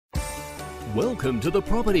Welcome to the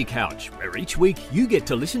Property Couch, where each week you get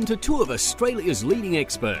to listen to two of Australia's leading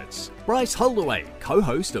experts. Bryce Holdaway,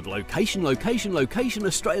 co-host of Location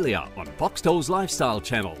Australia on Foxtel's Lifestyle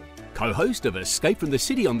Channel, co-host of Escape from the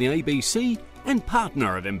City on the ABC, and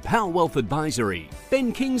partner of Empower Wealth Advisory.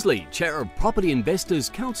 Ben Kingsley, chair of Property Investors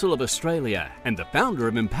Council of Australia and the founder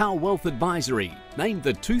of Empower Wealth Advisory, named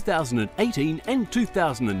the 2018 and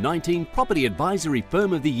 2019 Property Advisory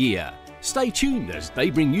Firm of the Year. Stay tuned as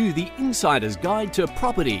they bring you the insider's guide to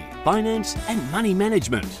property, finance and money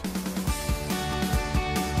management.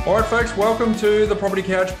 All right, folks, welcome to the Property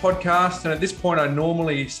Couch podcast. And at this point, I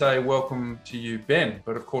normally say welcome to you, Ben.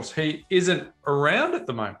 But of course, he isn't around at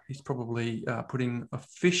the moment. He's probably putting a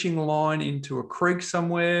fishing line into a creek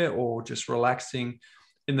somewhere or just relaxing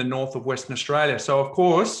in the north of Western Australia. So, of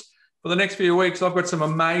course, for the next few weeks, I've got some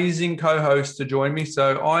amazing co-hosts to join me.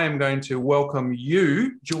 So I am going to welcome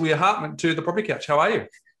you, Julia Hartman, to the Property Couch. How are you?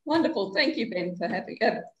 Wonderful. Thank you, Ben, for having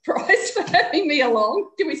Bryce for having me along.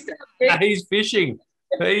 Do we start there? He's fishing.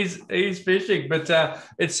 He's fishing. But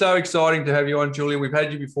it's so exciting to have you on, Julia. We've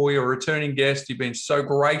had you before. You're a returning guest. You've been so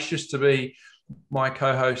gracious to be my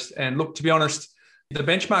co-host. And look, to be honest, the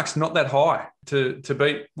benchmark's not that high to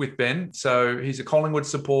beat with Ben. So he's a Collingwood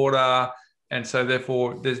supporter. And so,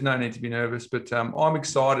 therefore, there's no need to be nervous. But I'm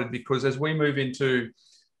excited because as we move into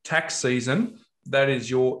tax season, that is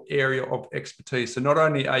your area of expertise. So not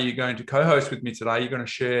only are you going to co-host with me today, you're going to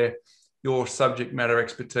share your subject matter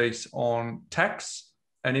expertise on tax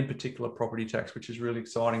and in particular property tax, which is really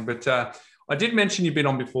exciting. But I did mention you've been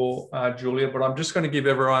on before, Julia, but I'm just going to give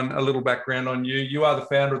everyone a little background on you. You are the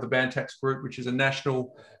founder of the Ban Tax Group, which is a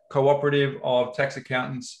national cooperative of tax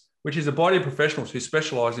accountants, which is a body of professionals who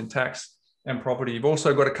specialise in tax and property. You've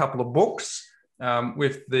also got a couple of books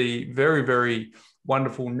with the very, very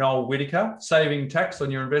wonderful Noel Whittaker, Saving Tax on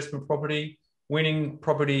Your Investment Property, Winning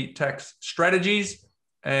Property Tax Strategies.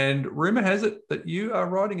 And rumour has it that you are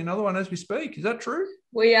writing another one as we speak. Is that true?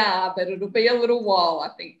 We are, but it'll be a little while,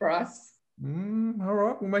 I think, Bryce. All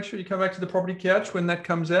right. We'll make sure you come back to the Property Couch when that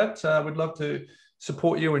comes out. We'd love to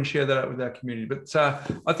support you and share that out with our community. But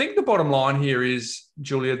I think the bottom line here is,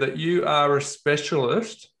 Julia, that you are a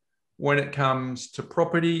specialist when it comes to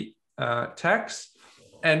property tax.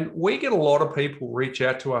 And we get a lot of people reach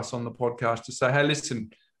out to us on the podcast to say, hey, listen,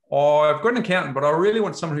 I've got an accountant, but I really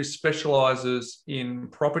want someone who specialises in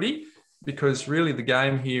property, because really the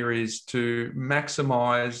game here is to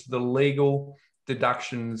maximise the legal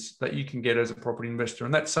deductions that you can get as a property investor.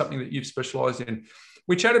 And that's something that you've specialised in.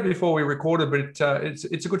 We chatted before we recorded, but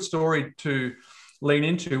it's a good story to lean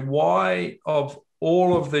into. Why, of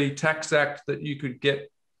all of the tax act that you could get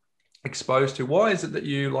exposed to, why is it that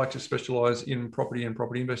you like to specialise in property and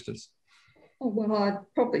property investors? Oh, well, I'd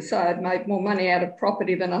probably say I'd made more money out of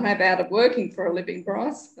property than I have out of working for a living,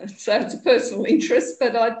 Bryce. So it's a personal interest,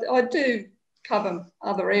 but I do cover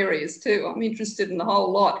other areas too. I'm interested in the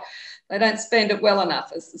whole lot. They don't spend it well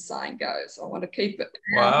enough, as the saying goes. I want to keep it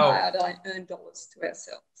hard earned dollars to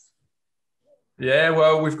ourselves. Yeah,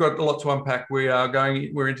 well, we've got a lot to unpack.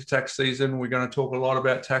 We're into tax season. We're going to talk a lot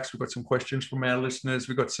about tax. We've got some questions from our listeners.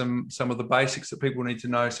 We've got some of the basics that people need to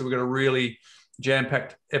know. So we've got a really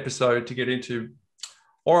jam-packed episode to get into.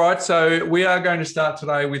 All right, so we are going to start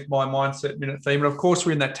today with my Mindset Minute theme. And of course,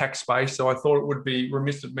 we're in that tax space, so I thought it would be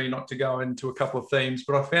remiss of me not to go into a couple of themes.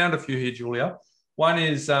 But I found a few here, Julia. One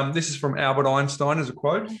is, this is from Albert Einstein as a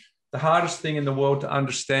quote. The hardest thing in the world to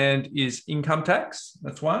understand is income tax.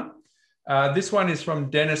 That's one. This one is from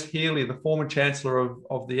Dennis Healy, the former Chancellor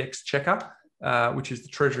of the Exchequer, which is the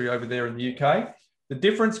Treasury over there in the UK. The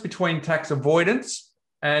difference between tax avoidance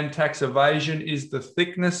and tax evasion is the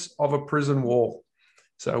thickness of a prison wall.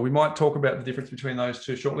 So we might talk about the difference between those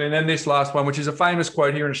two shortly. And then this last one, which is a famous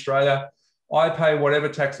quote here in Australia: I pay whatever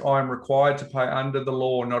tax I am required to pay under the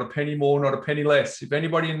law, not a penny more, not a penny less. If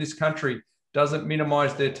anybody in this country doesn't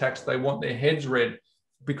minimise their tax, they want their heads read.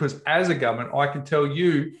 Because as a government, I can tell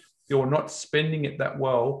you, you're not spending it that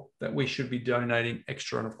well, that we should be donating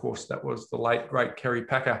extra. And of course, that was the late, great Kerry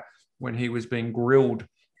Packer when he was being grilled,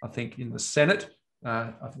 I think, in the Senate.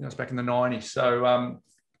 I think that was back in the 90s.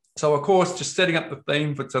 So of course, just setting up the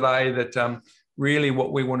theme for today, that really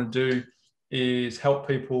what we want to do is help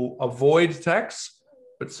people avoid tax,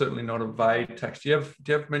 but certainly not evade tax. Do you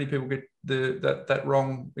have many people get that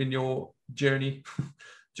wrong in your journey,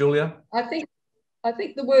 Julia? I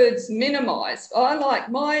think the words minimise. I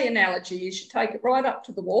like, my analogy is you take it right up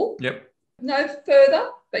to the wall. Yep. No further,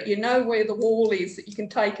 but you know where the wall is that you can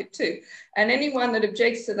take it to. And anyone that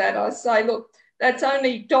objects to that, I say, look, that's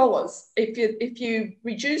only dollars. If you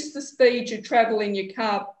reduce the speed you travel in your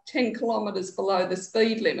car 10 kilometres below the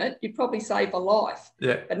speed limit, you'd probably save a life.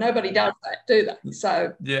 Yeah. But nobody does that, do they?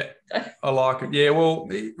 So yeah, I like it. Yeah, well,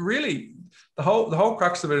 really, the whole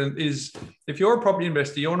crux of it is, if you're a property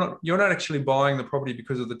investor, you're not actually buying the property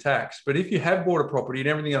because of the tax. But if you have bought a property and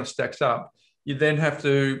everything else stacks up, you then have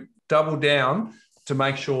to double down to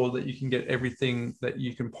make sure that you can get everything that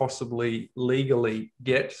you can possibly legally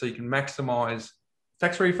get, so you can maximize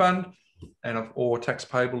tax refund or tax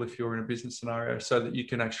payable if you're in a business scenario, so that you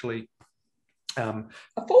can actually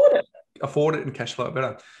afford it and cash flow it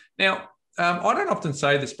better. Now, I don't often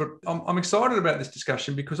say this, but I'm excited about this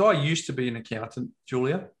discussion because I used to be an accountant,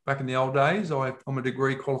 Julia, back in the old days. I'm a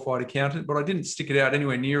degree qualified accountant, but I didn't stick it out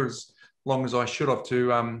anywhere near as long as I should have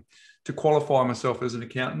to qualify myself as an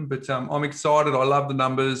accountant. But I'm excited. I love the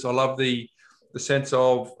numbers. I love the sense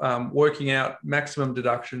of working out maximum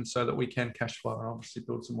deductions so that we can cash flow and obviously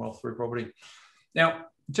build some wealth through property. Now,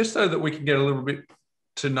 just so that we can get a little bit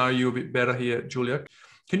to know you a bit better here, Julia,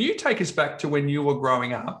 can you take us back to when you were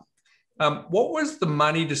growing up? What was the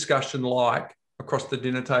money discussion like across the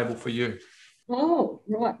dinner table for you? Oh,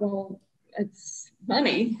 right. Well, it's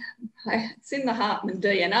money. It's in the Hartman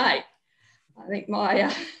DNA. I think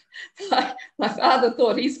my father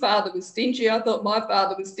thought his father was stingy. I thought my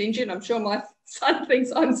father was stingy, and I'm sure my son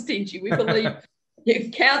thinks I'm stingy. We believe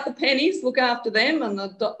you count the pennies, look after them, and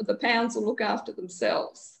the pounds will look after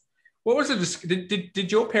themselves. What was it?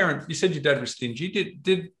 Did your parents? You said your dad was stingy.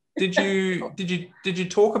 Did you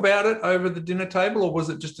talk about it over the dinner table, or was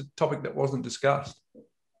it just a topic that wasn't discussed?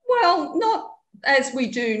 Well, not as we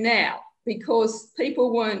do now, because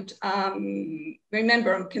people weren't,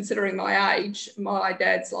 remember, I'm considering my age, my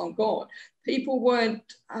dad's long gone. People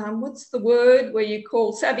weren't, what's the word where you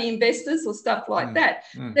call savvy investors or stuff like that.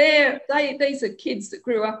 These are kids that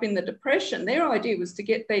grew up in the Depression. Their idea was to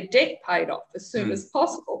get their debt paid off as soon as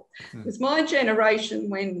possible. It was my generation,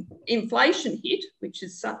 when inflation hit, which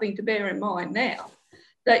is something to bear in mind now,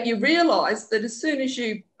 that you realise that as soon as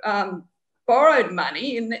you borrowed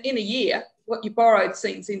money in a year, what you borrowed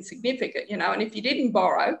seems insignificant, and if you didn't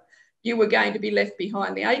borrow, you were going to be left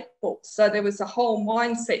behind the eight ball. So there was a whole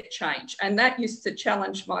mindset change, and that used to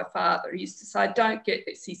challenge my father. He used to say, don't get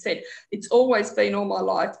this. He said, it's always been all my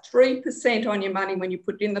life, 3% on your money when you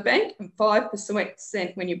put it in the bank and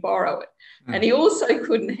 5% when you borrow it. And he also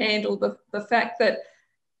couldn't handle the fact that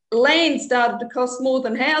land started to cost more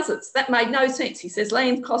than houses. That made no sense. He says,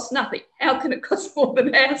 land costs nothing. How can it cost more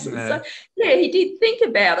than houses? Yeah. So, yeah, he did think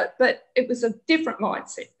about it, but it was a different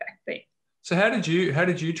mindset back then. So how did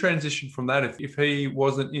you transition from that? If he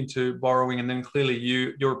wasn't into borrowing, and then clearly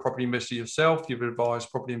you're a property investor yourself, you've advised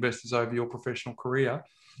property investors over your professional career,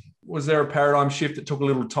 was there a paradigm shift that took a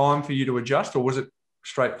little time for you to adjust, or was it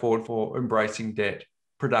straightforward for embracing debt,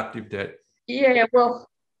 productive debt? Yeah, well,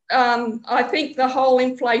 I think the whole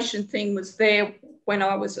inflation thing was there when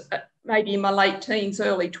I was maybe in my late teens,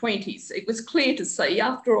 early 20s. It was clear to see.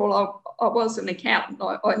 After all, I was an accountant.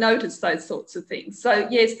 I noticed those sorts of things. So,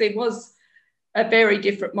 yes, there was a very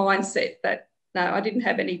different mindset that, no, I didn't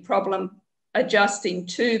have any problem adjusting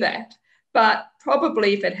to that. But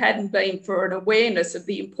probably if it hadn't been for an awareness of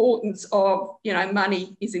the importance of,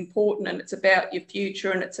 money is important and it's about your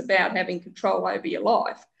future and it's about having control over your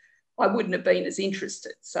life, I wouldn't have been as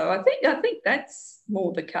interested. So I think that's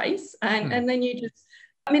more the case. And then you just,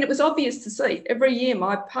 it was obvious to see. Every year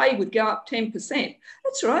my pay would go up 10%.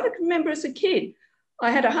 That's right. I can remember as a kid, I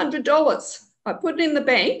had $100. I put it in the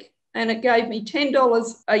bank and it gave me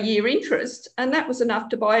 $10 a year interest, and that was enough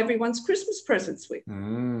to buy everyone's Christmas presents with.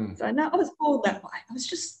 So no, I was born that way. I was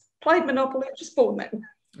just played Monopoly, just born that way.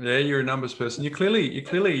 Yeah, you're a numbers person. You're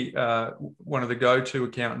clearly one of the go-to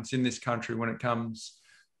accountants in this country when it comes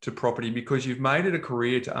to property, because you've made it a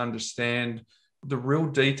career to understand the real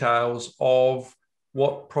details of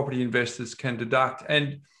what property investors can deduct.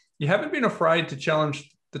 And you haven't been afraid to challenge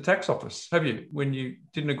the tax office, have you? When you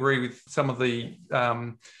didn't agree with some of the,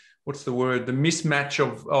 the mismatch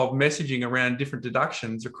of messaging around different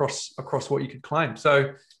deductions across what you could claim.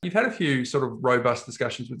 So you've had a few sort of robust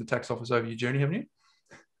discussions with the tax office over your journey, haven't you?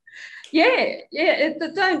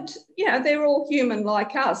 Yeah. They're all human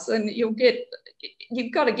like us, and you've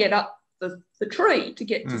got to get up the tree to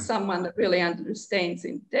get to someone that really understands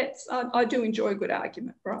in depth. I do enjoy a good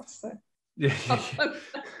argument, Bryce. So. Yeah.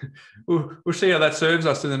 We'll see how that serves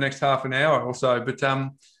us in the next half an hour or so. But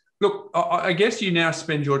look, I guess you now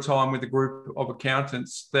spend your time with a group of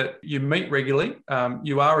accountants that you meet regularly.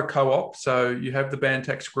 You are a co-op, so you have the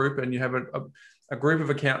Bantax group, and you have a group of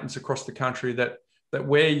accountants across the country that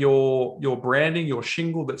wear your branding, your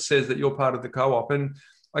shingle that says that you're part of the co-op. And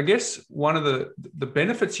I guess one of the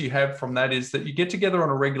benefits you have from that is that you get together on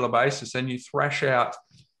a regular basis and you thrash out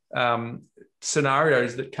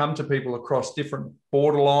scenarios that come to people across different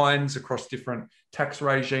borderlines, across different tax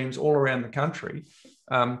regimes all around the country.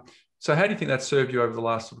 So how do you think that served you over the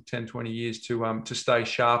last sort of 10, 20 years to stay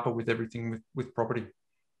sharper with everything with property?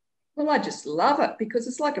 Well, I just love it because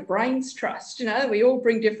it's like a brains trust. You know, we all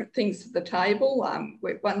bring different things to the table.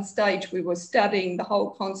 At one stage, we were studying the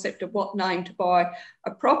whole concept of what name to buy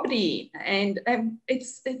a property in, and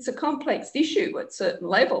it's a complex issue at certain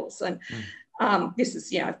levels. And this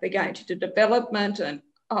is, you know, if they're going to do development and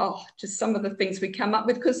just some of the things we come up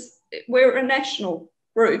with, because we're a national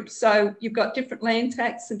group. So you've got different land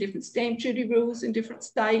tax and different stamp duty rules in different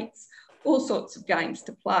states, all sorts of games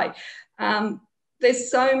to play.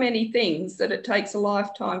 There's so many things that it takes a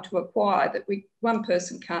lifetime to acquire that one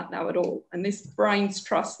person can't know it all. And this brains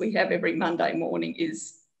trust we have every Monday morning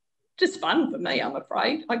is just fun for me, I'm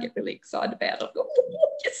afraid. I get really excited about it. I go, oh,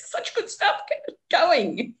 yes, such good stuff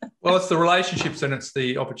going. Well, it's the relationships and it's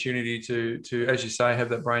the opportunity to, as you say, have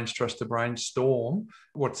that brains trust to brainstorm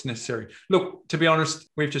what's necessary. Look, to be honest,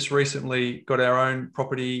 we've just recently got our own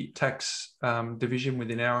property tax division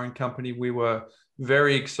within our own company. We were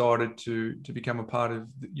very excited to become a part of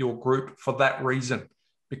your group for that reason,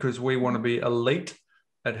 because we want to be elite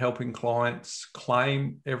at helping clients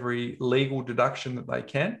claim every legal deduction that they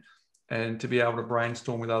can, and to be able to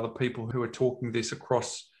brainstorm with other people who are talking this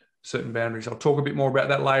across certain boundaries. I'll talk a bit more about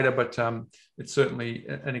that later, but it's certainly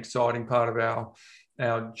an exciting part of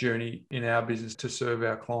our journey in our business to serve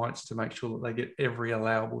our clients to make sure that they get every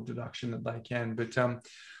allowable deduction that they can. But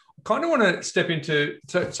kind of want to step into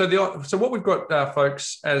so what we've got,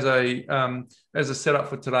 folks, as a setup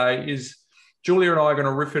for today is Julia and I are going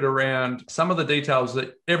to riff it around some of the details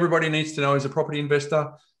that everybody needs to know as a property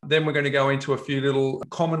investor. Then we're going to go into a few little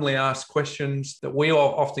commonly asked questions that we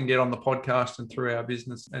often get on the podcast and through our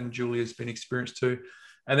business, and Julia's been experienced too.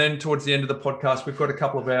 And then towards the end of the podcast, we've got a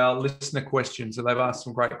couple of our listener questions, and they've asked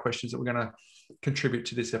some great questions that we're going to contribute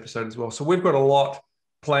to this episode as well. So we've got a lot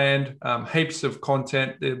planned, heaps of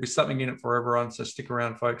content. There'll be something in it for everyone. So stick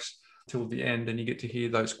around, folks, till the end, and you get to hear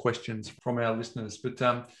those questions from our listeners.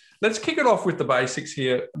 But let's kick it off with the basics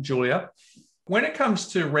here, Julia. When it comes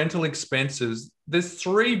to rental expenses, there's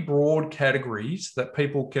three broad categories that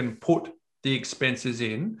people can put the expenses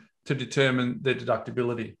in to determine their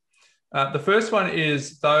deductibility. The first one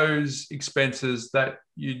is those expenses that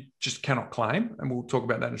you just cannot claim, and we'll talk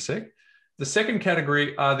about that in a sec. The second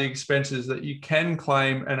category are the expenses that you can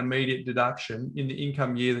claim an immediate deduction in the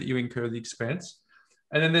income year that you incur the expense.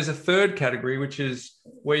 And then there's a third category, which is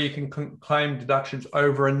where you can claim deductions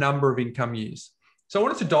over a number of income years. So I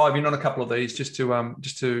wanted to dive in on a couple of these just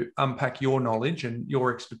to unpack your knowledge and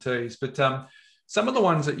your expertise. But some of the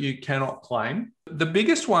ones that you cannot claim, the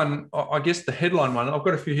biggest one, I guess the headline one, I've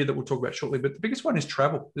got a few here that we'll talk about shortly, but the biggest one is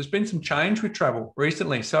travel. There's been some change with travel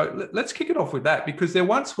recently. So let's kick it off with that, because there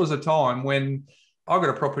once was a time when I got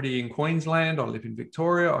a property in Queensland. I live in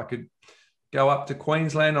Victoria. I could go up to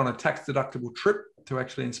Queensland on a tax deductible trip to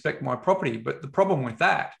actually inspect my property. But the problem with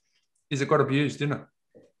that is it got abused, didn't it?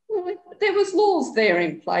 Well, there was laws there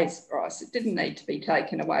in place, Bryce. It didn't need to be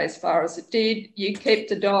taken away as far as it did. You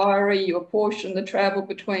kept a diary, you apportioned the travel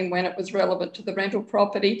between when it was relevant to the rental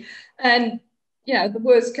property. And, you know, the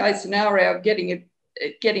worst case scenario of getting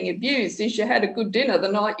abused is you had a good dinner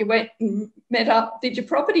the night you went and met up, did your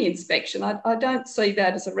property inspection. I don't see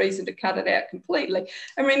that as a reason to cut it out completely.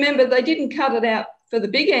 And remember, they didn't cut it out for the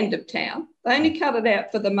big end of town. They only cut it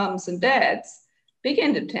out for the mums and dads. Big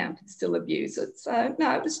end of town can still abuse it. So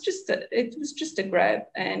no, it was just a grab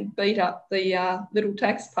and beat up the little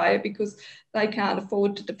taxpayer because they can't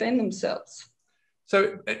afford to defend themselves.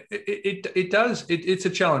 So it's a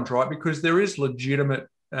challenge, right? Because there is legitimate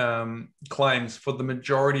claims for the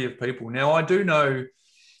majority of people. Now, I do know,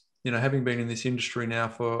 you know, having been in this industry now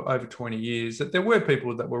for over 20 years, that there were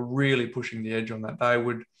people that were really pushing the edge on that. They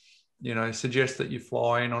would, you know, suggest that you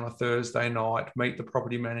fly in on a Thursday night, meet the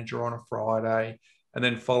property manager on a Friday, and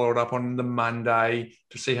then follow it up on the Monday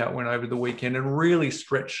to see how it went over the weekend, and really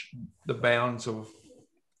stretch the bounds of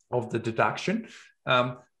the deduction.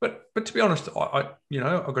 But to be honest, I've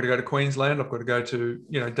got to go to Queensland. I've got to go to,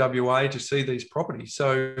 you know, WA to see these properties.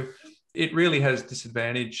 So it really has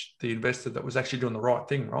disadvantaged the investor that was actually doing the right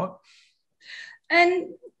thing, right? And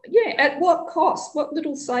yeah, at what cost? What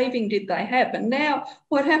little saving did they have? And now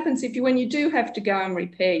what happens when you do have to go and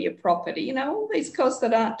repair your property? You know, all these costs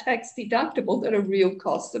that aren't tax deductible that are real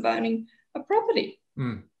costs of owning a property.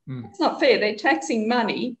 It's not fair. They're taxing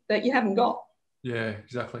money that you haven't got. Yeah,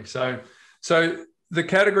 exactly. So The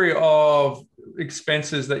category of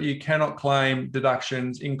expenses that you cannot claim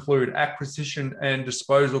deductions include acquisition and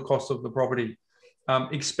disposal costs of the property,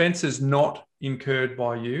 expenses not incurred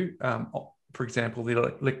by you, for example,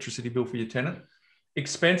 the electricity bill for your tenant,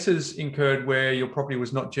 expenses incurred where your property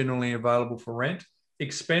was not generally available for rent,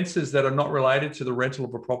 expenses that are not related to the rental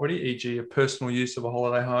of a property, e.g. a personal use of a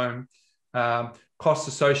holiday home, costs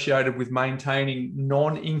associated with maintaining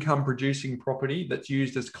non-income producing property that's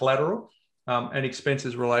used as collateral, and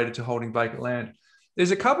expenses related to holding vacant land.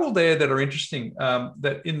 There's a couple there that are interesting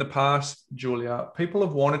that in the past, Julia, people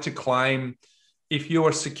have wanted to claim if you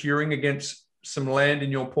are securing against some land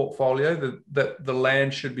in your portfolio that the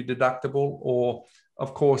land should be deductible, or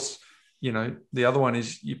of course, you know, the other one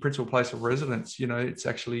is your principal place of residence. You know, it's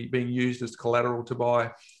actually being used as collateral to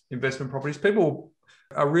buy investment properties. People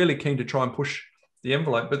are really keen to try and push the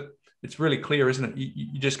envelope, but it's really clear, isn't it?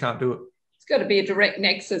 You just can't do it. It's got to be a direct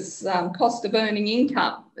nexus, cost of earning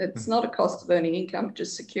income. It's not a cost of earning income, it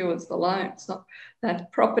just secures the loan. It's not,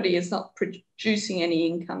 that property is not producing any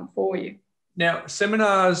income for you. Now,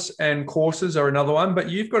 seminars and courses are another one, but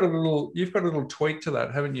you've got a little tweak to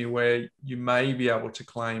that, haven't you, where you may be able to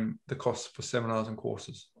claim the costs for seminars and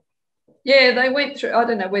courses. Yeah, they went through, I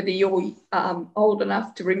don't know whether you're old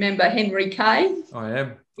enough to remember Henry Kay. I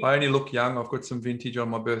am. I only look young. I've got some vintage on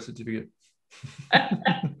my birth certificate.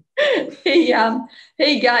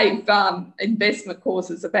 He gave investment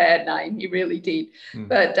courses a bad name. He really did.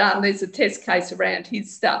 But there's a test case around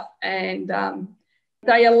his stuff, and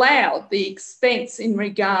they allowed the expense in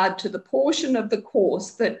regard to the portion of the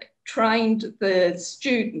course that trained the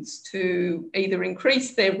students to either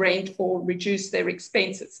increase their rent or reduce their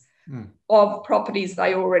expenses of properties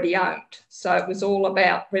they already owned. So it was all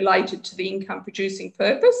about related to the income producing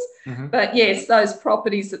purpose. But yes, those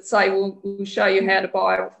properties that say, well, we'll show you how to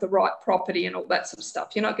buy the right property and all that sort of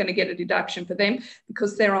stuff, you're not going to get a deduction for them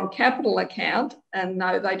because they're on capital account, and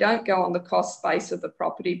no, they don't go on the cost base of the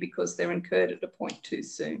property because they're incurred at a point too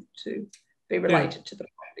soon to be related to the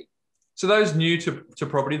property. So those new to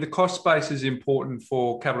property, the cost base is important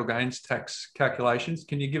for capital gains tax calculations.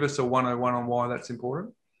 Can you give us a 101 on why that's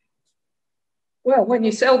important? Well, when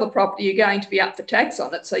you sell the property, you're going to be up for tax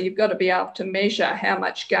on it. So you've got to be able to measure how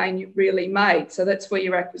much gain you've really made. So that's where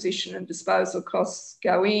your acquisition and disposal costs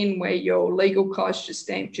go in, where your legal costs, your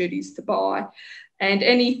stamp duties to buy, and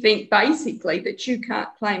anything basically that you can't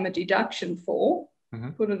claim a deduction for,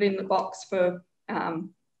 put it in the box for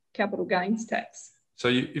capital gains tax. So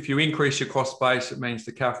if you increase your cost base, it means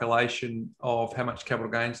the calculation of how much capital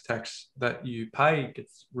gains tax that you pay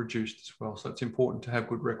gets reduced as well. So it's important to have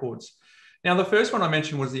good records. Now, the first one I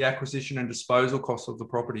mentioned was the acquisition and disposal costs of the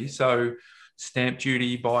property. So stamp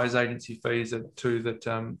duty, buyer's agency fees are two that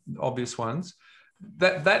obvious ones.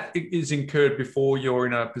 That is incurred before you're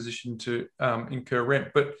in a position to incur rent.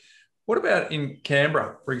 But what about in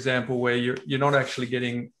Canberra, for example, where you're not actually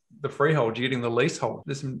getting the freehold, you're getting the leasehold?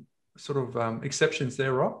 There's some sort of exceptions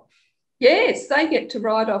there, right? Yes, they get to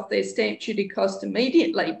write off their stamp duty cost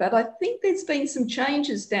immediately, but I think there's been some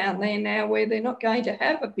changes down there now where they're not going to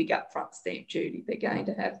have a big upfront stamp duty. They're going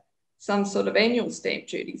to have some sort of annual stamp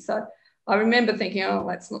duty. So I remember thinking, oh,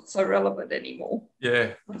 that's not so relevant anymore.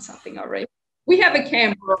 Yeah. On something I read. We have a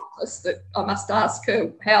Canberra office that I must ask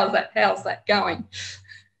her, how's that going?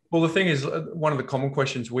 Well, the thing is, one of the common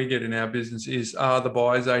questions we get in our business is, are the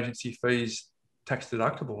buyer's agency fees tax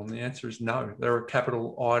deductible? And the answer is no, they're a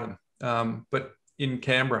capital item. But in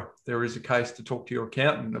Canberra, there is a case to talk to your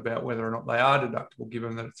accountant about whether or not they are deductible,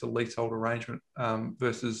 given that it's a leasehold arrangement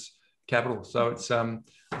versus capital. So it's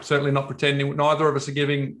certainly not pretending. Neither of us are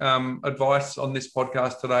giving advice on this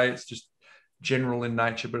podcast today. It's just general in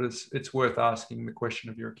nature, but it's worth asking the question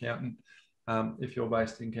of your accountant if you're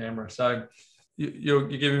based in Canberra. So you're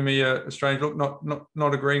giving me a strange look,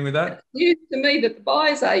 not agreeing with that? It seems to me that the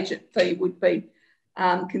buyer's agent fee would be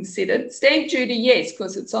considered. Stamp duty, yes,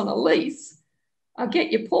 because it's on a lease. I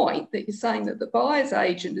get your point that you're saying that the buyer's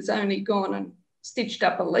agent has only gone and stitched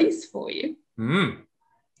up a lease for you.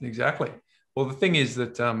 Exactly. Well, the thing is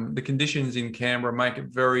that the conditions in Canberra make it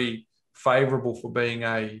very favourable for being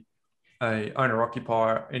a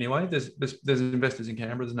owner-occupier anyway. There's investors in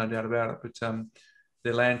Canberra, there's no doubt about it, but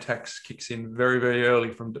their land tax kicks in very, very early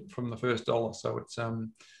from the first dollar. So it's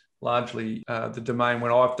largely the domain.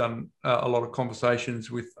 When I've done a lot of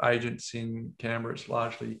conversations with agents in Canberra, it's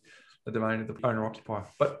largely the domain of the owner-occupier,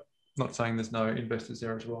 but not saying there's no investors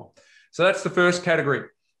there as well. So that's the first category,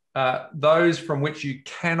 those from which you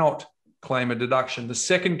cannot claim a deduction. The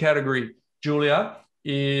second category, Julia,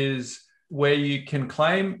 is where you can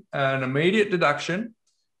claim an immediate deduction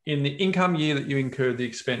in the income year that you incurred the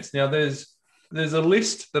expense. Now, there's There's a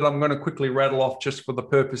list that I'm going to quickly rattle off just for the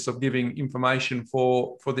purpose of giving information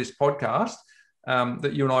for this podcast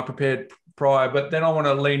that you and I prepared prior. But then I want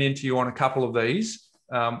to lean into you on a couple of these,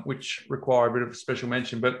 which require a bit of a special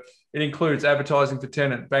mention. But it includes advertising for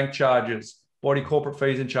tenant, bank charges, body corporate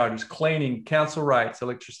fees and charges, cleaning, council rates,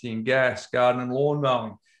 electricity and gas, garden and lawn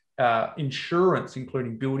mowing, insurance,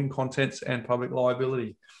 including building contents and public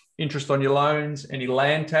liability, interest on your loans, any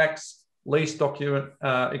land tax, lease document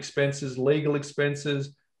expenses, legal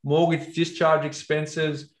expenses, mortgage discharge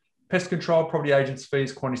expenses, pest control, property agents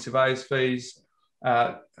fees, quantity surveyors fees,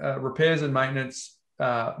 repairs and maintenance,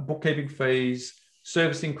 bookkeeping fees,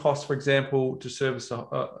 servicing costs, for example, to service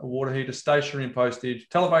a water heater, stationery and postage,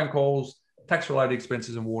 telephone calls, tax-related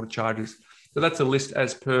expenses and water charges. So that's a list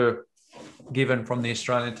as per given from the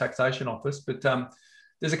Australian Taxation Office. But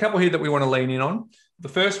there's a couple here that we want to lean in on. The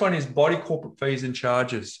first one is body corporate fees and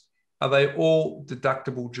charges. Are they all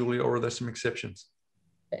deductible, Julia, or are there some exceptions?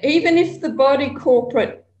 Even if the body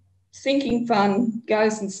corporate sinking fund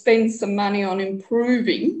goes and spends some money on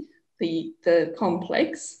improving the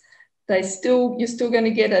complex, you're still going to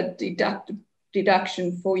get a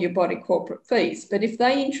deduction for your body corporate fees. But if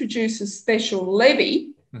they introduce a special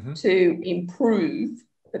levy to improve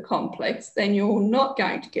the complex, then you're not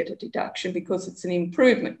going to get a deduction because it's an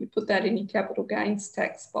improvement. You put that in your capital gains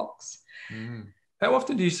tax box. How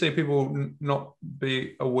often do you see people not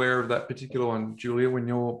be aware of that particular one, Julia, when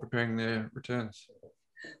you're preparing their returns?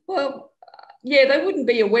 Well, yeah, they wouldn't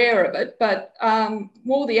be aware of it, but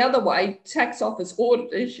more the other way, tax office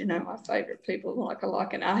auditors, you know, my favourite people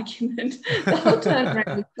like an argument, they'll turn around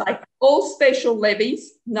and say, all special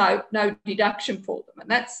levies, no deduction for them. And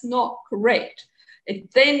that's not correct.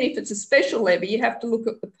 Then if it's a special levy, you have to look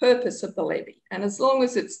at the purpose of the levy. And as long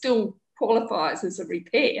as it still qualifies as a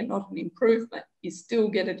repair, not an improvement, you still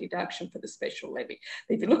get a deduction for the special levy.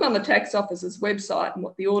 If you look on the tax office's website and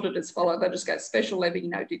what the auditors follow, they just go special levy,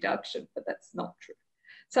 no deduction, but that's not true.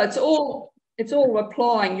 So it's all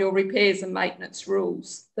applying your repairs and maintenance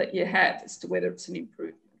rules that you have as to whether it's an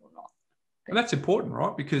improvement or not. And that's important,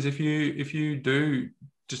 right? Because if you do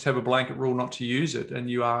just have a blanket rule not to use it and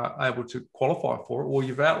you are able to qualify for it, well,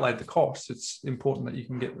 you've outlaid the costs. It's important that you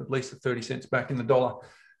can get at least the 30 cents back in the dollar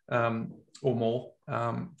or more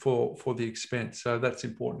for the expense. So that's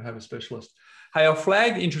important to have a specialist. Hey, I'll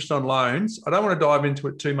flag interest on loans. I don't want to dive into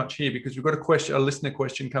it too much here because we've got a listener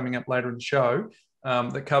question coming up later in the show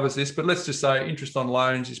that covers this. But let's just say interest on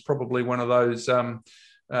loans is probably one of those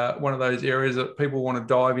areas that people want to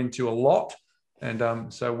dive into a lot.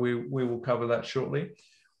 And so we will cover that shortly.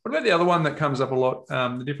 What about the other one that comes up a lot,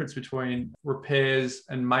 the difference between repairs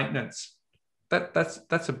and maintenance?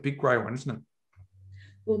 That's a big grey one, isn't it?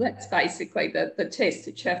 Well, that's basically the test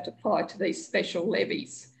that you have to apply to these special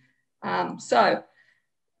levies. So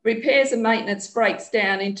repairs and maintenance breaks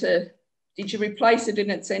down into, did you replace it in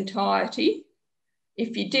its entirety?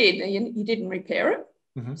 If you did, you didn't repair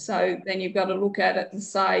it. So then you've got to look at it and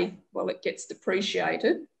say, well, it gets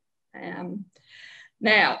depreciated.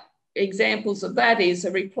 Now, examples of that is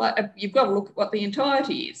you've got to look at what the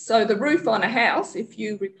entirety is. So the roof on a house, if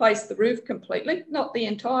you replace the roof completely, not the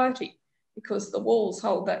entirety, because the walls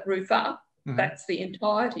hold that roof up, that's the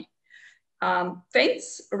entirety.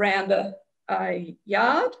 Fence around a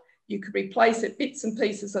yard, you could replace it bits and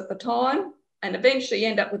pieces at the time and eventually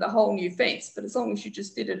end up with a whole new fence. But as long as you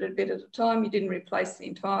just did it a bit at a time, you didn't replace the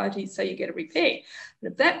entirety, so you get a repair.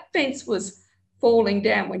 And if that fence was falling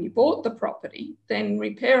down when you bought the property, then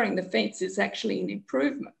repairing the fence is actually an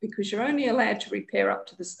improvement because you're only allowed to repair up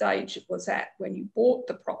to the stage it was at when you bought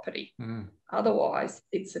the property. Otherwise,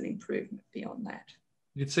 it's an improvement beyond that.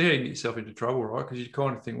 You can see how you get yourself into trouble, right? Because you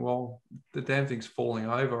kind of think, well, the damn thing's falling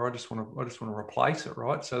over. I just want to replace it,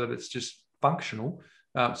 right? So that it's just functional.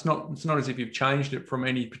 It's not as if you've changed it from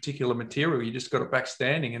any particular material. You just got it back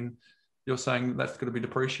standing, and you're saying that's going to be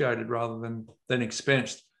depreciated rather than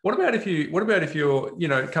expensed. What about if you're,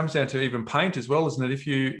 it comes down to even paint as well, isn't it? If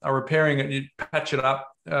you are repairing it, you patch it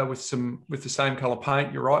up with the same color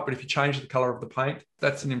paint, you're right. But if you change the color of the paint,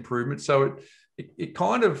 that's an improvement. So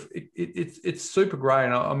it's super grey,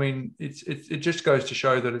 and I mean it just goes to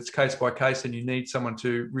show that it's case by case, and you need someone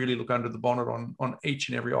to really look under the bonnet on each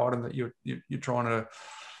and every item that you're trying to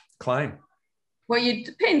claim. Well, it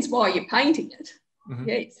depends why you're painting it.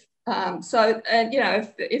 Yes.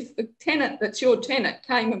 If the tenant that's your tenant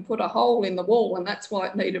came and put a hole in the wall and that's why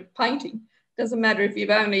it needed painting, doesn't matter if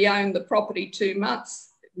you've only owned the property 2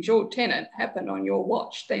 months, it was your tenant, happened on your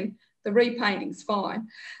watch, then the repainting's fine.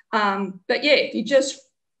 But yeah, if you just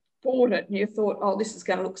bought it and you thought, oh, this is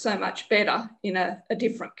going to look so much better in a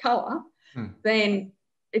different colour, then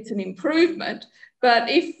it's an improvement. But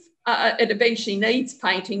if it eventually needs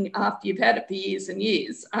painting after you've had it for years and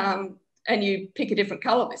years, and you pick a different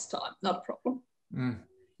colour this time, not a problem. Okay.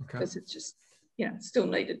 Because it's just, still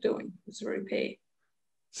needed doing as a repair.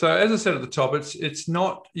 So as I said at the top, it's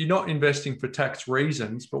not, you're not investing for tax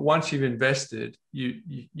reasons, but once you've invested,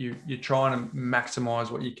 you're trying to maximise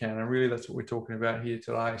what you can, and really that's what we're talking about here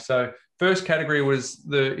today. So first category was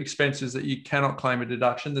the expenses that you cannot claim a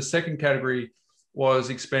deduction. The second category was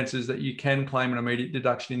expenses that you can claim an immediate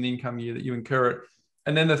deduction in the income year that you incur it.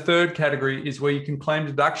 And then the third category is where you can claim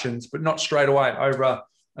deductions, but not straight away, over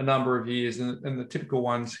a number of years. And the typical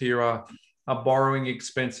ones here are borrowing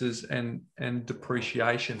expenses and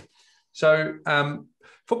depreciation. So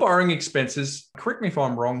for borrowing expenses, correct me if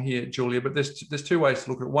I'm wrong here, Julia, but there's two ways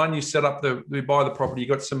to look at it. One, you set up you buy the property, you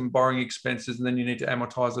got some borrowing expenses, and then you need to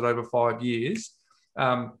amortize it over 5 years.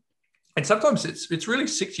 And sometimes it's really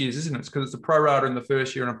 6 years, isn't it? It's because it's a pro rata in the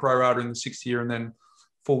first year and a pro rata in the 6th year, and then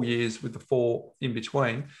 4 years with the 4 in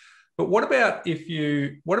between. But what about if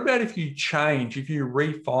you change, if you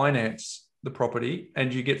refinance the property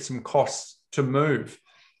and you get some costs to move?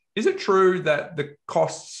 Is it true that the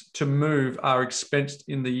costs to move are expensed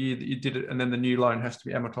in the year that you did it, and then the new loan has to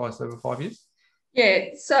be amortized over 5 years? Yeah,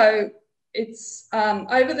 so it's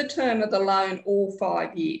over the term of the loan, all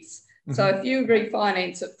 5 years. Mm-hmm. So if you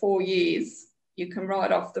refinance at 4 years, you can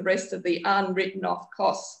write off the rest of the unwritten off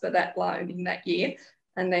costs for that loan in that year.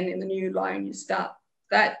 And then in the new loan, you start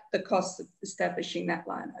the cost of establishing that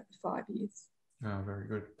loan over 5 years. Oh, very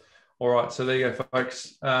good. All right, so there you go,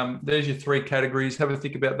 folks. There's your 3 categories. Have a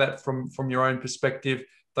think about that from your own perspective.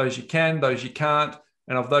 Those you can, those you can't.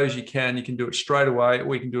 And of those you can do it straight away,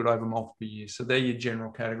 or you can do it over multiple years. So they're your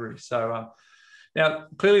general categories. So now,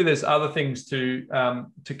 clearly there's other things to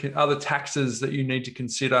other taxes that you need to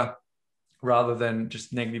consider rather than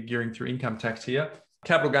just negative gearing through income tax here.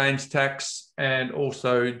 Capital gains tax and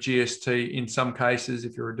also GST in some cases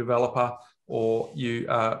if you're a developer or you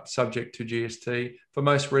are subject to GST. For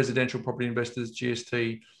most residential property investors,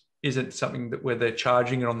 GST isn't something where they're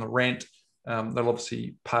charging it on the rent. They'll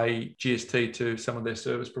obviously pay GST to some of their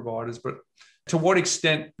service providers. But to what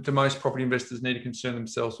extent do most property investors need to concern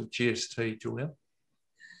themselves with GST, Julia?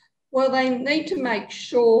 Well, they need to make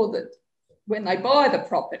sure that when they buy the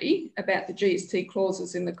property about the GST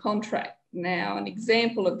clauses in the contract. Now, an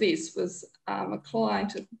example of this was a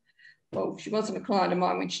client of, well, she wasn't a client of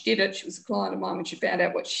mine when she did it. She was a client of mine when she found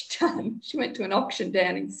out what she'd done. She went to an auction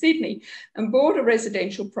down in Sydney and bought a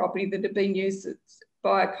residential property that had been used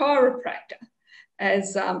by a chiropractor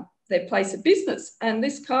as their place of business. And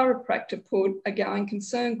this chiropractor put a going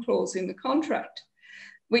concern clause in the contract,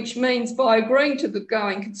 which means by agreeing to the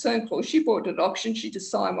going concern clause, she bought it at auction, she just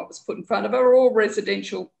signed what was put in front of her. All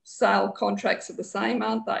residential sale contracts are the same,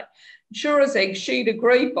 aren't they? Sure as eggs, she'd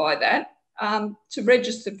agreed by that to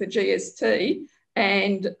register for GST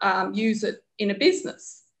and use it in a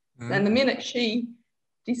business. And the minute she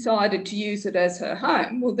decided to use it as her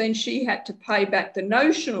home, well, then she had to pay back the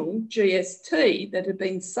notional GST that had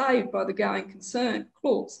been saved by the going concern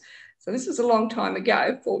clause. So this was a long time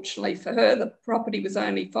ago. Fortunately for her, the property was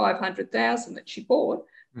only $500,000 that she bought.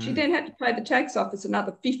 She then had to pay the tax office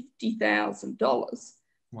another $50,000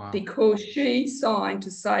 because she signed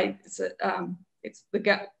to say it's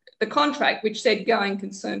the contract which said going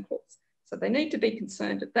concern clause. So they need to be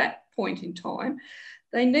concerned at that point in time.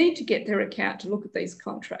 They need to get their account to look at these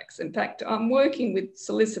contracts. In fact, I'm working with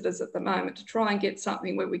solicitors at the moment to try and get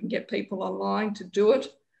something where we can get people online to do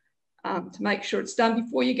it. To make sure it's done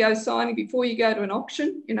before you go signing, before you go to an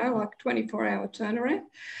auction, like a 24-hour turnaround.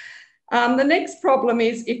 The next problem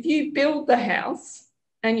is if you build the house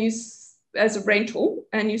and as a rental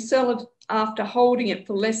and you sell it after holding it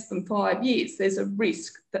for less than 5 years, there's a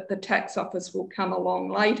risk that the tax office will come along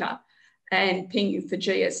later and ping you for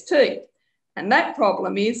GST. And that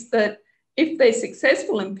problem is that if they're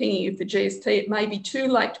successful in pinging you for GST, it may be too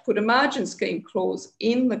late to put a margin scheme clause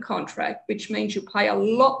in the contract, which means you pay a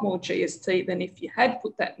lot more GST than if you had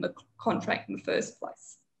put that in the contract in the first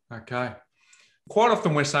place. Okay. Quite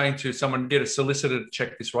often we're saying to someone, get a solicitor to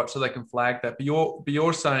check this, right, so they can flag that. But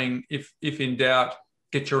you're saying if in doubt,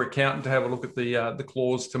 get your accountant to have a look at the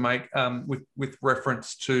clause to make with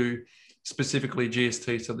reference to specifically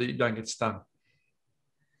GST so that you don't get stung.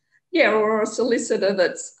 Yeah, or a solicitor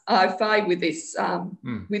that's au fait with this,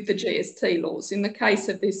 with the GST laws. In the case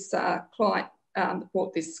of this client that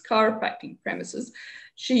bought this chiropractic premises,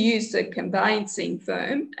 she used a conveyancing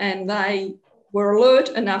firm and they were alert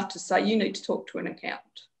enough to say, you need to talk to an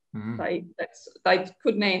accountant. They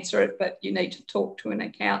couldn't answer it, but you need to talk to an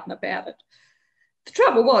accountant about it. The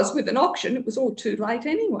trouble was with an auction, it was all too late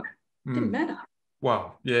anyway. It didn't matter.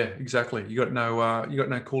 Wow. Yeah, exactly. You got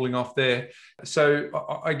no cooling off there. So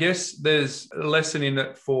I guess there's a lesson in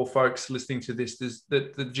it for folks listening to this, is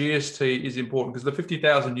that the GST is important, because the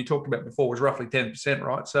 50,000 you talked about before was roughly 10%,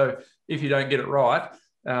 right? So if you don't get it right,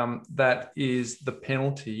 that is the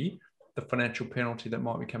penalty, the financial penalty that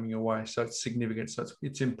might be coming your way. So it's significant. So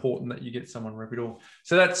it's important that you get someone reputable.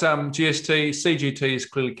 So that's GST. CGT is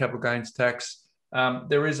clearly capital gains tax.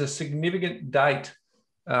 There is a significant date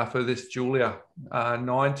for this, Julia,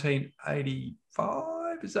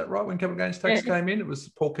 1985. Is that right? When capital gains tax came in, it was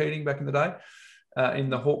Paul Keating back in the day, in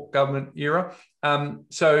the Hawke government era.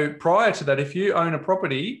 So prior to that, if you own a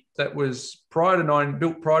property that was built prior to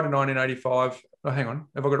 1985, oh, hang on,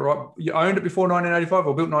 have I got it right? You owned it before 1985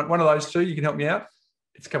 or built one of those two? You can help me out.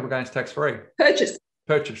 It's capital gains tax free. Purchase.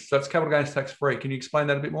 So it's capital gains tax free. Can you explain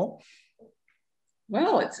that a bit more?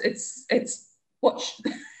 Well, it's what.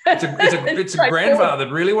 It's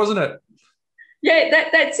grandfathered, really, wasn't it? Yeah,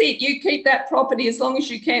 that's it. You keep that property as long as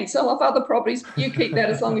you can. Sell off other properties, you keep that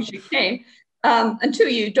as long as you can, until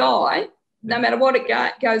you die. No matter what it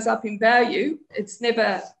goes up in value, it's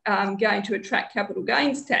never going to attract capital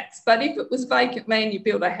gains tax. But if it was vacant land, you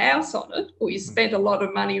built a house on it, or you spent a lot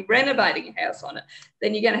of money renovating a house on it,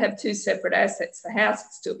 then you're going to have two separate assets. The house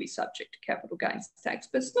would still be subject to capital gains tax,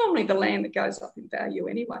 but it's normally the land that goes up in value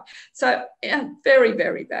anyway. So very,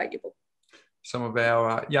 very valuable. Some of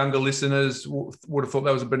our younger listeners would have thought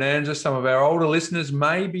that was a bonanza. Some of our older listeners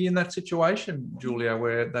may be in that situation, Julia,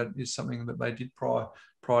 where that is something that they did prior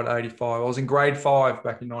to 85. I was in grade 5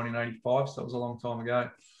 back in 1985, so that was a long time ago.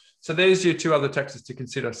 So there's your two other taxes to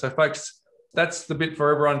consider. So folks, that's the bit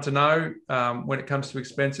for everyone to know when it comes to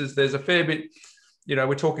expenses. There's a fair bit,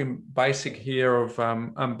 we're talking basic here of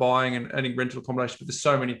buying and owning rental accommodation, but there's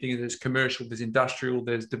so many things. There's commercial, there's industrial,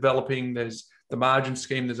 there's developing, there's the margin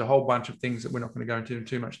scheme. There's a whole bunch of things that we're not going to go into in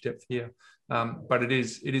too much depth here. But it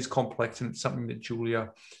is complex, and it's something that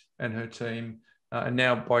Julia and her team, and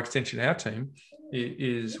now by extension our team,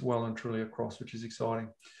 is well and truly across, which is exciting.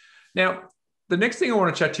 Now, the next thing I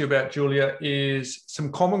want to chat to you about, Julia, is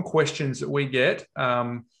some common questions that we get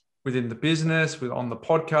within the business, on the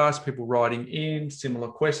podcast, people writing in similar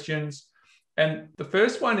questions. And the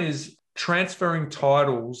first one is transferring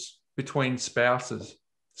titles between spouses.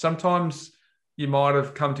 Sometimes you might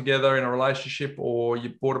have come together in a relationship, or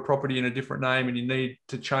you bought a property in a different name and you need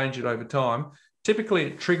to change it over time. Typically,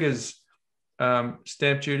 it triggers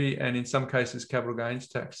stamp duty and in some cases capital gains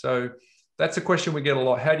tax. So that's a question we get a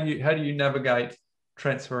lot. How do you navigate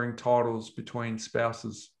transferring titles between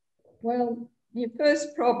spouses? Well, your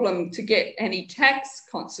first problem to get any tax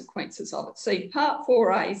consequences of it. See, Part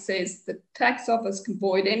 4A says the tax office can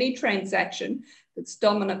void any transaction that's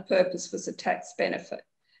dominant purpose was a tax benefit.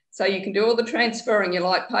 So you can do all the transferring you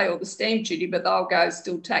like, pay all the stamp duty, but they'll go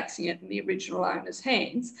still taxing it in the original owner's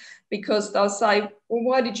hands, because they'll say, well,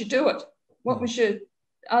 why did you do it? What was your,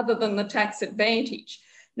 other than the tax advantage?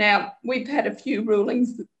 Now, we've had a few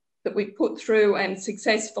rulings that we've put through and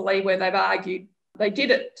successfully where they've argued they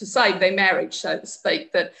did it to save their marriage, so to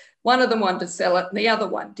speak, that one of them wanted to sell it and the other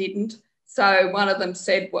one didn't. So one of them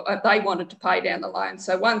said they wanted to pay down the loan.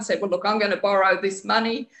 So one said, well, look, I'm going to borrow this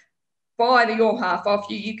money, buy your half off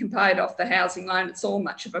you, you can pay it off the housing loan. It's all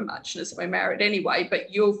much of a muchness. We're married anyway,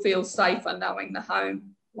 but you'll feel safer knowing the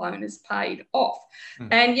home loan is paid off.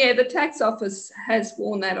 And yeah, the tax office has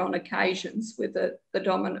worn that on occasions with the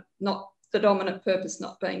dominant purpose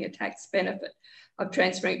not being a tax benefit of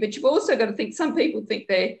transferring. But you've also got to think, some people think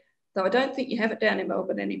though I don't think you have it down in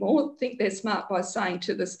Melbourne anymore, think they're smart by saying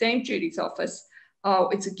to the stamp duty's office, oh,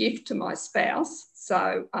 it's a gift to my spouse,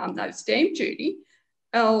 so no stamp duty.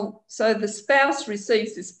 Oh, so the spouse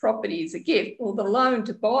receives this property as a gift. Well, the loan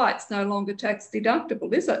to buy it's no longer tax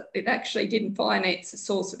deductible, is it? It actually didn't finance the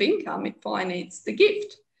source of income, it financed the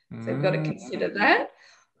gift. So you've got to consider that.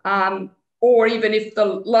 Or even if the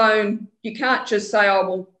loan, you can't just say, oh,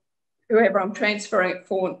 well, whoever I'm transferring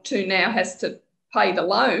it to now has to pay the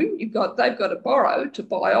loan. They've got to borrow to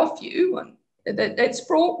buy off you, and it's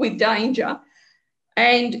fraught with danger.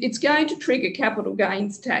 And it's going to trigger capital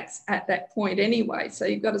gains tax at that point anyway. So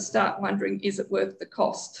you've got to start wondering, is it worth the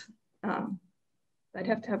cost? They'd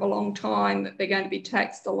have to have a long time that they're going to be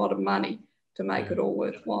taxed a lot of money to make it all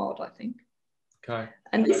worthwhile, I think. Okay.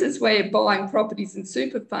 And this is where buying properties in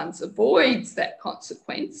super funds avoids that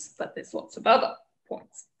consequence, but there's lots of other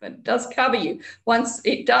points. But it does cover you. Once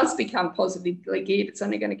it does become positively geared, it's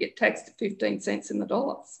only going to get taxed at 15 cents in the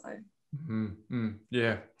dollar. So.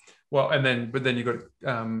 Yeah. Well, but then you've got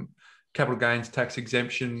capital gains tax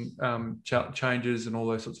exemption changes and all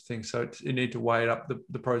those sorts of things. So you need to weigh it up,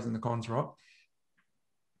 the pros and the cons, right?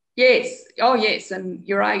 Yes. Oh, yes. And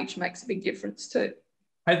your age makes a big difference too.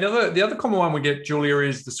 Hey, the other common one we get, Julia,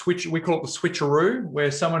 is the switch. We call it the switcheroo,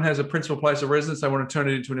 where someone has a principal place of residence, they want to turn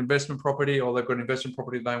it into an investment property, or they've got an investment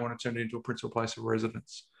property, they want to turn it into a principal place of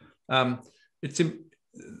residence.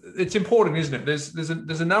 It's important, isn't it?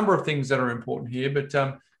 There's a number of things that are important here, but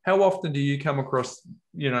how often do you come across,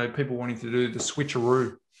 people wanting to do the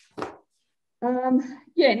switcheroo?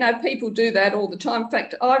 Yeah, no, people do that all the time. In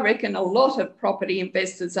fact, I reckon a lot of property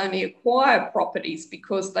investors only acquire properties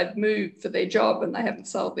because they've moved for their job and they haven't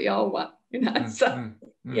sold the old one,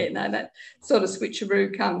 Yeah, no, that sort of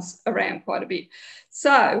switcheroo comes around quite a bit.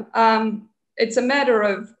 So it's a matter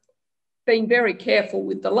of being very careful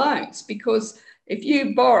with the loans, because if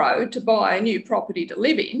you borrow to buy a new property to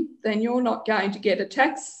live in, then you're not going to get a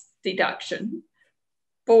tax deduction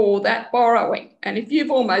for that borrowing. And if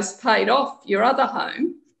you've almost paid off your other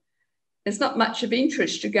home, there's not much of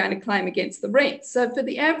interest you're going to claim against the rent. So for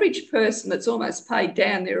the average person that's almost paid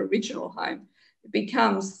down their original home, it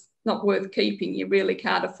becomes not worth keeping. You really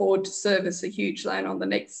can't afford to service a huge loan on the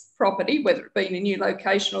next property, whether it be in a new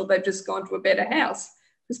location or they've just gone to a better house.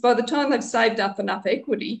 Because by the time they've saved up enough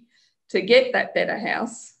equity to get that better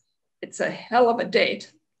house, it's a hell of a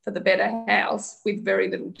debt for the better house with very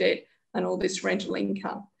little debt and all this rental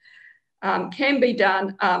income. Can be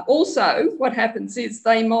done. Also, what happens is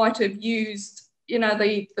they might have used,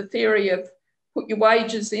 the theory of put your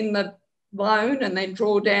wages in the loan and then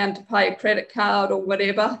draw down to pay a credit card or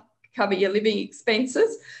whatever, cover your living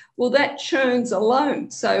expenses. Well, that churns a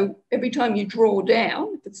loan. So every time you draw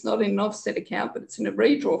down, if it's not in an offset account, but it's in a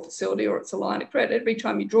redraw facility or it's a line of credit, every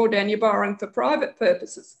time you draw down, you're borrowing for private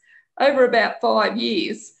purposes. Over about 5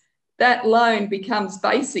 years, that loan becomes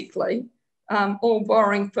basically all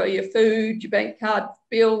borrowing for your food, your bank card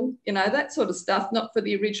bill, that sort of stuff, not for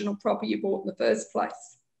the original property you bought in the first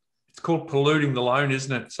place. It's called polluting the loan,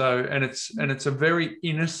 isn't it? So, and it's a very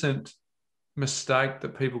innocent mistake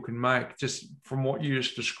that people can make just from what you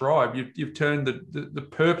just described. You've turned the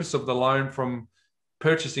purpose of the loan from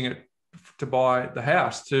purchasing it to buy the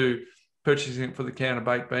house to purchasing it for the can of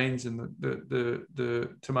baked beans and the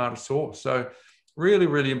tomato sauce. So really,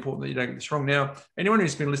 really important that you don't get this wrong. Now, anyone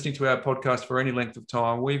who's been listening to our podcast for any length of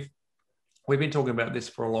time, we've been talking about this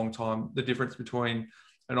for a long time. The difference between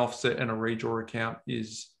an offset and a redraw account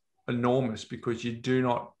is enormous, because you do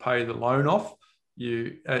not pay the loan off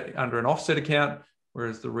under an offset account,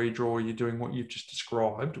 whereas the redraw, you're doing what you've just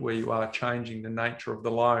described, where you are changing the nature of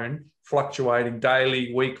the loan, fluctuating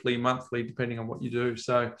daily, weekly, monthly, depending on what you do.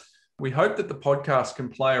 So we hope that the podcast can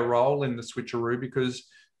play a role in the switcheroo, because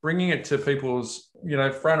bringing it to people's,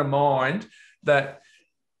 front of mind that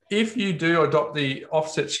if you do adopt the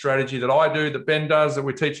offset strategy that I do, that Ben does, that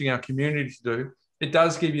we're teaching our community to do, it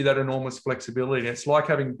does give you that enormous flexibility. It's like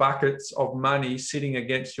having buckets of money sitting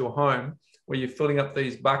against your home, where you're filling up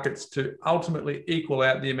these buckets to ultimately equal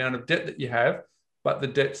out the amount of debt that you have, but the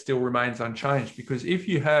debt still remains unchanged. Because if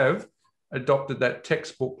you have adopted that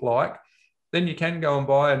textbook-like, then you can go and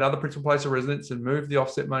buy another principal place of residence and move the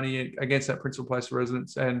offset money against that principal place of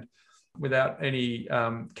residence, and without any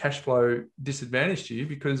cash flow disadvantage to you,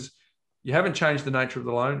 because you haven't changed the nature of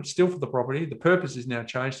the loan. It's still for the property. The purpose is now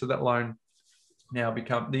changed. So that loan now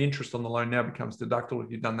the interest on the loan now becomes deductible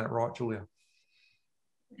if you've done that right, Julia.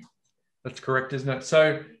 That's correct, isn't it?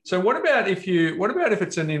 So what about if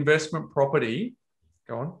it's an investment property?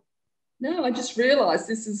 Go on. No, I just realised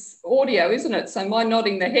this is audio, isn't it? So my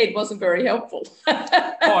nodding the head wasn't very helpful.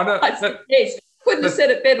 Oh, no. Yes, couldn't have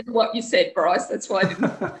said it better than what you said, Bryce. That's why I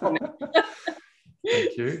didn't comment.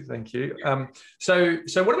 Thank you. So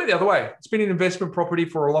what about the other way? It's been an investment property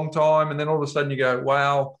for a long time, and then all of a sudden you go,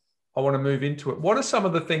 wow, I want to move into it. What are some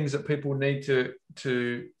of the things that people need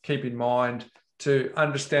to keep in mind to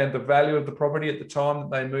understand the value of the property at the time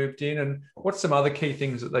that they moved in? And what's some other key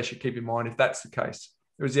things that they should keep in mind if that's the case?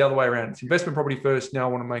 It was the other way around. It's investment property first. Now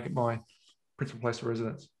I want to make it my principal place of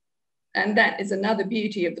residence. And that is another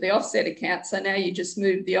beauty of the offset account. So now you just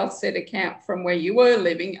move the offset account from where you were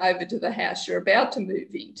living over to the house you're about to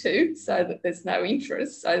move into, so that there's no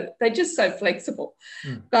interest. So they're just so flexible.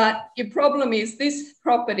 But your problem is this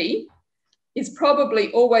property is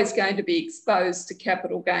probably always going to be exposed to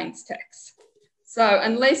capital gains tax. So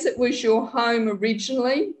unless it was your home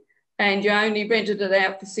originally and you only rented it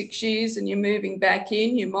out for 6 years and you're moving back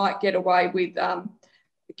in, you might get away with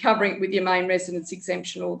covering it with your main residence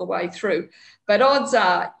exemption all the way through. But odds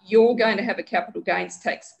are you're going to have a capital gains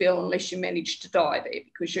tax bill unless you manage to die there,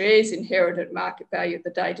 because your heirs inherited market value at the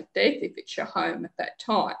date of death if it's your home at that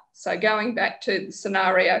time. So going back to the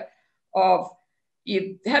scenario of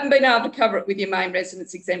you haven't been able to cover it with your main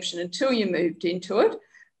residence exemption until you moved into it,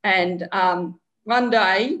 and one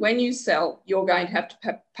day when you sell, you're going to have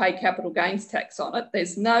to pay capital gains tax on it.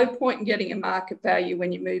 There's no point in getting a market value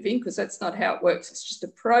when you move in, because that's not how it works. It's just a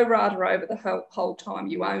pro rata over the whole time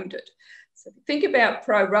you owned it. So if you think about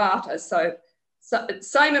pro rata, so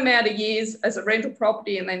same amount of years as a rental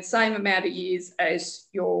property and then same amount of years as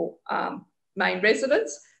your main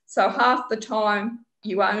residence. So half the time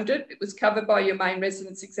you owned it, it was covered by your main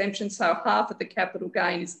residence exemption. So half of the capital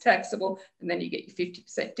gain is taxable, and then you get your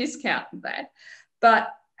 50% discount on that.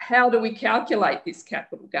 But how do we calculate this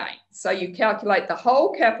capital gain? So you calculate the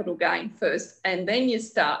whole capital gain first, and then you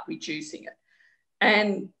start reducing it.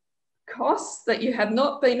 And costs that you have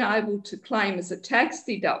not been able to claim as a tax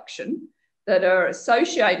deduction that are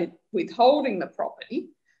associated with holding the property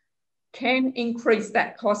can increase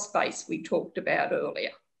that cost base we talked about earlier.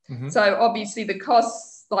 Mm-hmm. So obviously the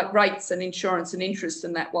costs like rates and insurance and interest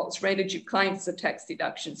and that what's rented, you've claimed as a tax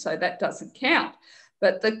deduction, so that doesn't count.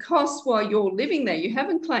 But the costs while you're living there, you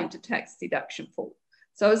haven't claimed a tax deduction for.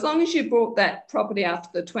 So as long as you bought that property after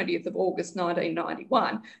the 20th of August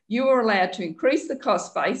 1991, you are allowed to increase the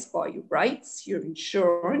cost base by your rates, your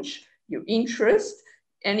insurance, your interest,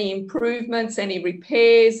 any improvements, any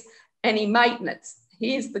repairs, any maintenance.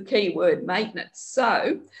 Here's the key word, maintenance.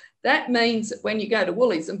 So that means that when you go to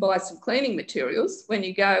Woolies and buy some cleaning materials, when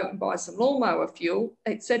you go and buy some lawnmower fuel,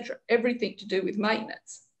 etc., everything to do with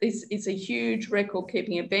maintenance. This is a huge record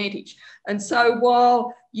keeping advantage. And so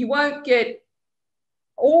while you won't get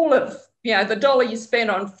all of the dollar you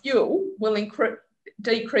spend on fuel will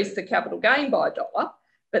decrease the capital gain by $1,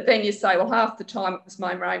 but then you say, well, half the time it was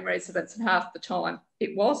my main residence and half the time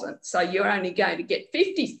it wasn't. So you're only going to get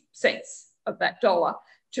 50 cents of that dollar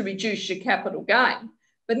to reduce your capital gain.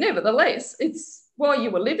 But nevertheless, it's while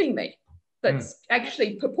you were living there that's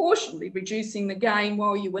actually proportionally reducing the gain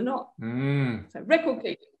while you were not. So record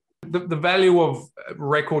keeping. The value of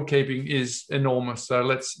record keeping is enormous. So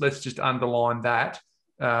let's just underline that.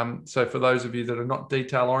 So for those of you that are not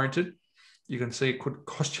detail oriented, you can see it could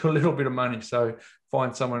cost you a little bit of money. So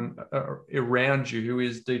find someone around you who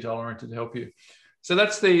is detail oriented to help you. So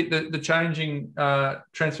that's the changing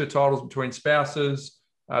transfer titles between spouses,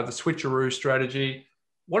 the switcheroo strategy.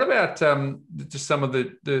 What about just some of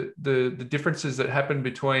the differences that happen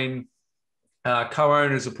between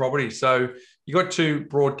co-owners of property? So you've got two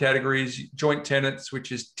broad categories: joint tenants,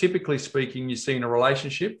 which is typically speaking you see in a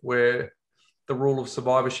relationship where the rule of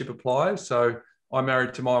survivorship applies. So I'm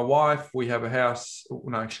married to my wife. We have a house.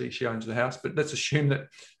 No, actually, she owns the house, but let's assume that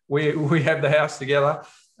we have the house together.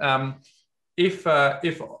 If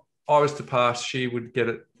I was to pass, she would get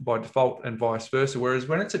it by default, and vice versa. Whereas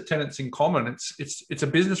when it's a tenants in common, it's a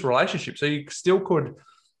business relationship. So you still could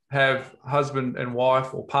have husband and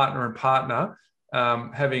wife or partner and partner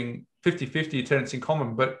having 50-50 tenants in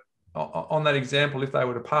common, but on that example, if they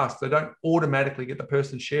were to pass, they don't automatically get the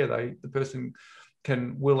person's share. The person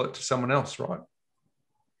can will it to someone else, right?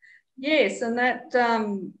 Yes, and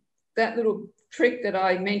that little trick that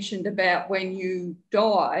I mentioned about when you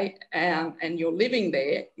die and you're living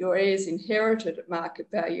there, your heirs inherited at market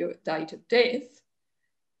value at date of death,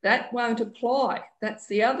 that won't apply. That's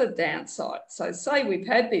the other downside. So say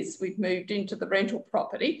we've moved into the rental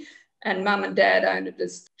property and mum and dad own it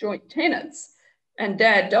as joint tenants, and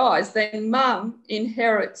dad dies, then mum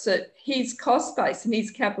inherits his cost base and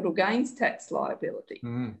his capital gains tax liability.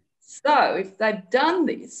 So if they've done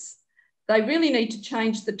this, they really need to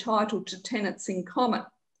change the title to tenants in common,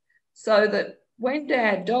 so that when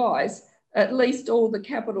dad dies, at least all the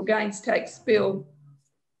capital gains tax bill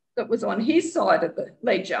that was on his side of the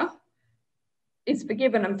ledger is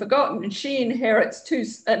forgiven and forgotten, and she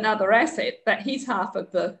inherits another asset, that his half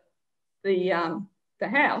of the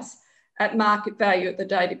house, at market value at the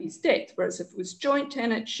date of his death. Whereas if it was joint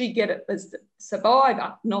tenant, she'd get it as the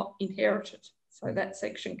survivor, not inherited. So that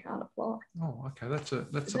section can't apply. Oh, okay. That's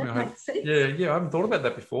something I have. Yeah. I haven't thought about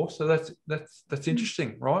that before. So that's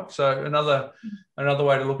interesting, right? So another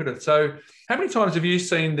way to look at it. So how many times have you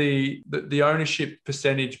seen the ownership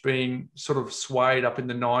percentage being sort of swayed up in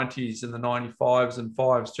the 90s and the 95s and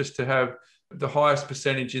 5s, just to have the highest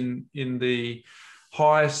percentage in the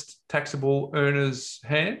highest taxable earners'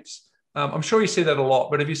 hands? I'm sure you see that a lot,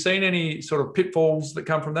 but have you seen any sort of pitfalls that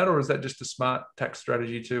come from that, or is that just a smart tax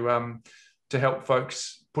strategy to help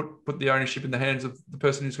folks put the ownership in the hands of the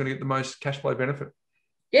person who's going to get the most cash flow benefit?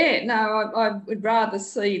 Yeah, no, I would rather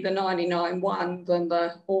see the 99-1 than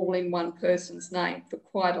the all-in-one person's name for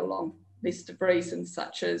quite a long list of reasons,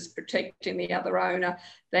 such as protecting the other owner.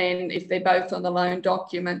 Then if they're both on the loan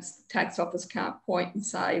documents, the tax office can't point and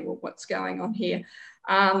say, well, what's going on here?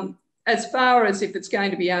 as far as if it's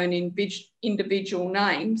going to be owned in individual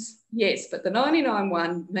names, yes, but the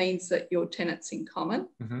 99(1) means that your tenants in common,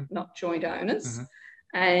 not joint owners.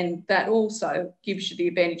 And that also gives you the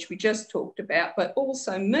advantage we just talked about, but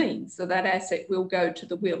also means that that asset will go to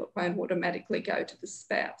the will. It won't automatically go to the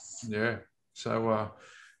spouse. Yeah. So,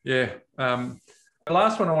 the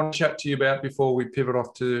last one I want to chat to you about before we pivot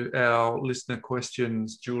off to our listener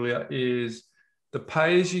questions, Julia, is the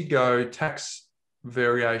pay-as-you-go tax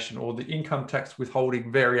variation, or the income tax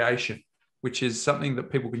withholding variation, which is something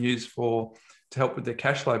that people can use to help with their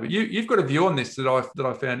cash flow. But you've got a view on this that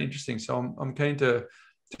I found interesting, so I'm keen to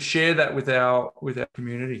share that with our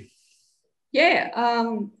community. Yeah,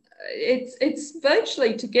 it's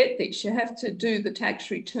virtually, to get this, you have to do the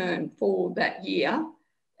tax return for that year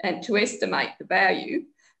and to estimate the value.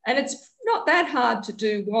 And it's not that hard to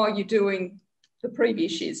do while you're doing the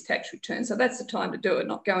previous year's tax return. So that's the time to do it,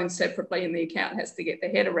 not going separately and the accountant has to get their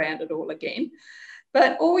head around it all again.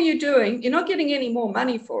 But all you're doing, you're not getting any more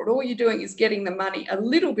money for it. All you're doing is getting the money a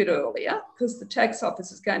little bit earlier, because the tax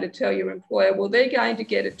office is going to tell your employer, well, they're going to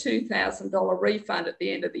get a $2,000 refund at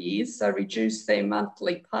the end of the year, so reduce their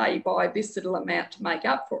monthly pay by this little amount to make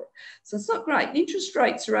up for it. So it's not great. Interest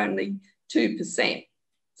rates are only 2%.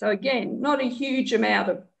 So again, not a huge amount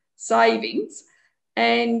of savings.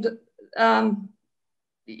 And,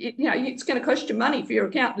 it's going to cost you money for your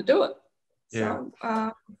accountant to do it. Yeah.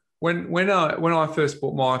 So, When I first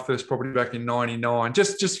bought my first property back in '99,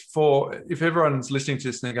 just for, if everyone's listening to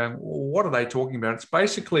this and they're going, well, what are they talking about? It's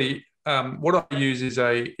basically what I use is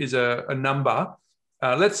a number.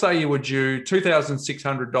 Let's say you were due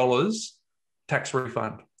 $2,600 tax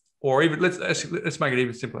refund, or even let's make it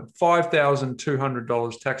even simpler,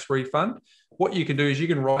 $5,200 tax refund. What you can do is you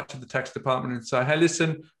can write to the tax department and say, hey,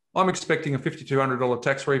 listen, I'm expecting a $5,200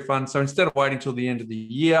 tax refund. So instead of waiting till the end of the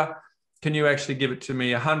year, can you actually give it to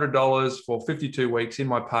me $100 for 52 weeks in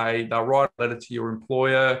my pay? They'll write a letter to your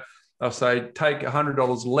employer. They'll say, take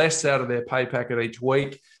 $100 less out of their pay packet each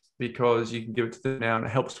week because you can give it to them now, and it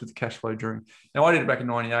helps with the cash flow during. Now, I did it back in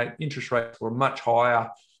 '98. Interest rates were much higher.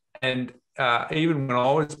 And even when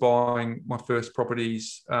I was buying my first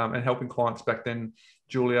properties and helping clients back then,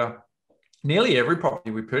 Julia, nearly every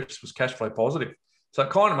property we purchased was cash flow positive. So it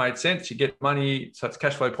kind of made sense. You get money, so it's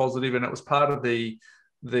cash flow positive, and it was part of the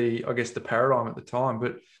paradigm at the time.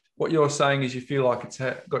 But what you're saying is you feel like it's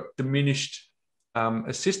got diminished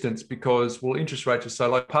assistance because, well, interest rates are so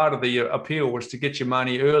low. Part of the appeal was to get your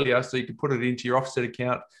money earlier so you could put it into your offset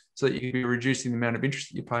account so that you could be reducing the amount of interest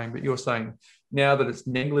that you're paying. But you're saying now that it's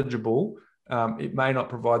negligible, it may not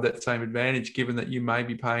provide that same advantage, given that you may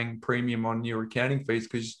be paying premium on your accounting fees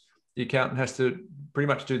because the accountant has to pretty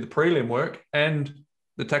much do the prelim work and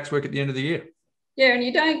the tax work at the end of the year. Yeah, and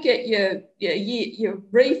you don't get your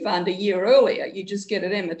refund a year earlier. You just get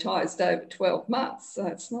it amortised over 12 months. So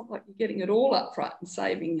it's not like you're getting it all up front and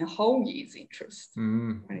saving a whole year's interest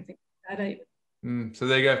or anything like that either. So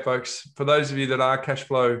there you go, folks. For those of you that are cash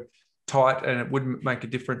flow tight and it wouldn't make a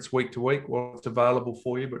difference week to week, well, it's available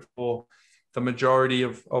for you. But for the majority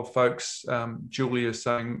of folks, Julia is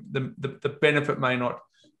saying the benefit may not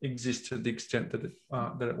exist to the extent that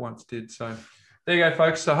it once did. So there you go,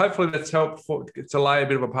 folks. So hopefully that's helped to lay a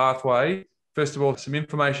bit of a pathway. First of all, some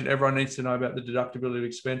information everyone needs to know about the deductibility of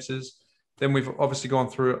expenses. Then we've obviously gone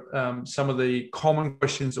through some of the common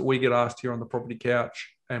questions that we get asked here on the Property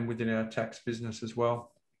Couch and within our tax business as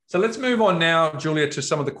well. So let's move on now, Julia, to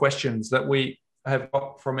some of the questions that we have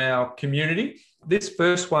got from our community. This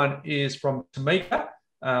first one is from Tamika,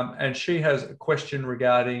 and she has a question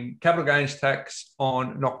regarding capital gains tax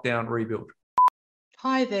on knockdown rebuild.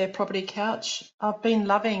 Hi there, Property Couch. I've been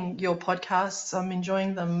loving your podcasts. I'm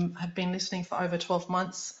enjoying them. I've been listening for over 12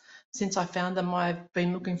 months since I found them. I've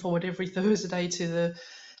been looking forward every Thursday to the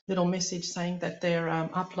little message saying that they're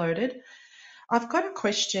uploaded. I've got a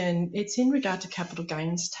question. It's in regard to capital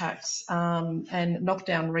gains tax and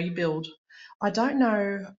knockdown rebuild. I don't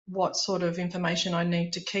know what sort of information I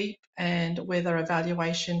need to keep and whether a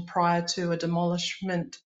valuation prior to a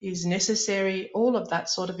demolishment is necessary, all of that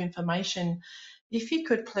sort of information. If you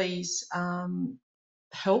could please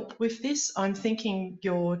help with this. I'm thinking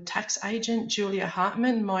your tax agent, Julia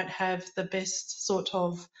Hartman, might have the best sort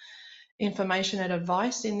of information and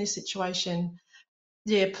advice in this situation.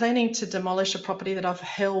 Yeah, planning to demolish a property that I've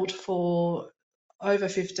held for over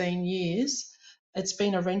 15 years. It's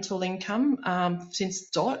been a rental income since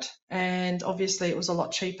DOT, and obviously it was a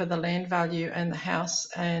lot cheaper, the land value and the house,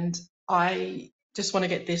 and I just want to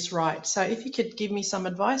get this right. So if you could give me some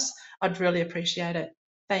advice, I'd really appreciate it.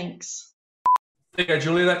 Thanks. There you go,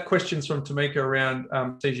 Julia. That question's from Tamika around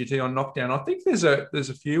CGT on knockdown. I think there's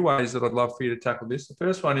a few ways that I'd love for you to tackle this. The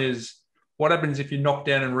first one is, what happens if you knock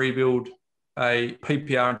down and rebuild a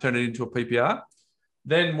PPR and turn it into a PPR?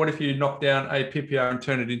 Then what if you knock down a PPR and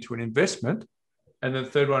turn it into an investment? And then the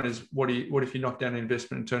third one is, what if you knock down an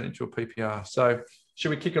investment and turn it into a PPR? So should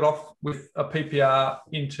we kick it off with a PPR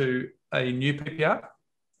into a new PPR?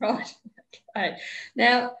 Right. Okay.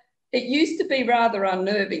 Now, it used to be rather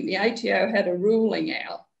unnerving. The ATO had a ruling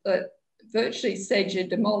out that virtually said you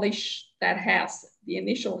demolish that house, the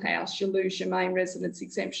initial house, you lose your main residence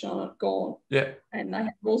exemption on it, gone. Yeah. And they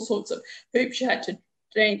had all sorts of hoops you had to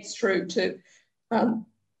dance through to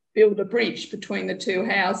build a bridge between the two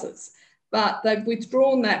houses. But they've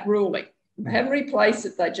withdrawn that ruling. They haven't replaced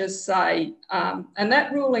it, they just say, and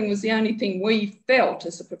that ruling was the only thing we felt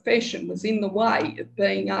as a profession was in the way of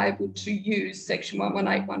being able to use Section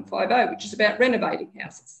 118150, which is about renovating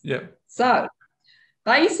houses. Yeah. So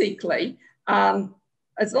basically,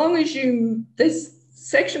 as long as this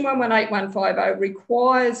Section 118150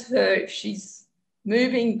 requires her, if she's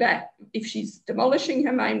moving back, if she's demolishing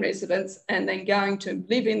her main residence and then going to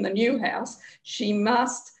live in the new house, she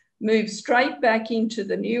must move straight back into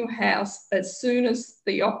the new house as soon as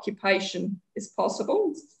the occupation is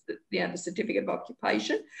possible, the certificate of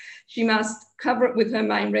occupation. She must cover it with her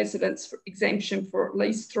main residence exemption for at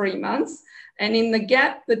least 3 months. And in the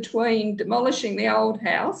gap between demolishing the old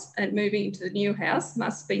house and moving into the new house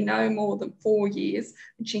must be no more than 4 years,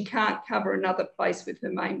 and she can't cover another place with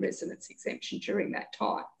her main residence exemption during that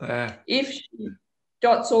time. If she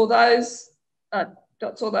dots all those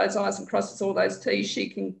I's and crosses all those T's, she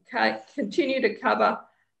can continue to cover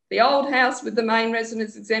the old house with the main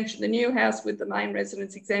residence exemption, the new house with the main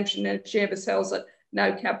residence exemption, and if she ever sells it,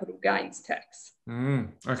 no capital gains tax.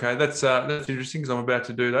 Okay, that's interesting because I'm about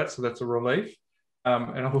to do that, so that's a relief,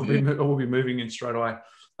 and I will be moving in straight away.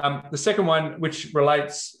 The second one, which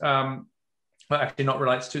relates, actually not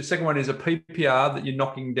relates to, the second one is a PPR that you're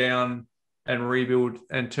knocking down and rebuild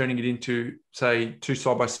and turning it into, say, 2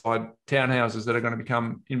 side-by-side townhouses that are going to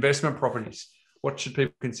become investment properties. What should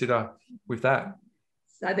people consider with that?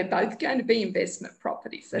 So they're both going to be investment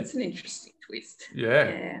properties. That's an interesting twist.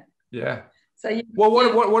 Yeah. So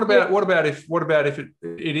what about if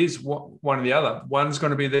it is one or the other? One's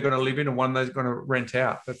going to be they're going to live in, and one they're going to rent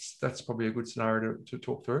out. That's probably a good scenario to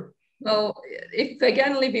talk through. Well, if they're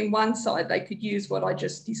going to live in one side, they could use what I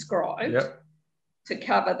just described. Yep. To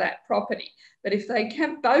cover that property. But if they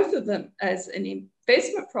have both of them as an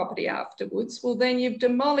investment property afterwards, well, then you've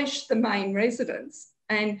demolished the main residence,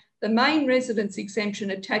 and the main residence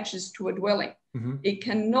exemption attaches to a dwelling. Mm-hmm. It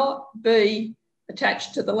cannot be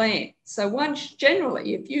attached to the land. So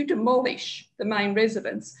generally, if you demolish the main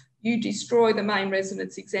residence, you destroy the main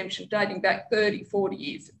residence exemption dating back 30, 40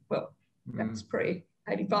 years. Well, that's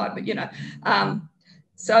pre-85, but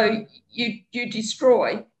so you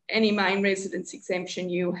destroy any main residence exemption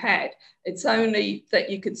you had. It's only that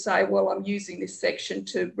you could say, well, I'm using this section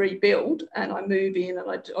to rebuild, and I move in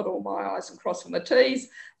and I dot all my I's and cross all my T's,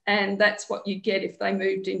 and that's what you get if they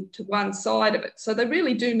moved into one side of it. So they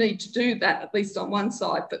really do need to do that, at least on one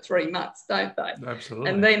side, for 3 months, don't they? Absolutely.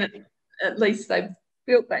 And then at least they've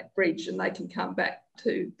built that bridge and they can come back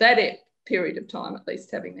to that period of time, at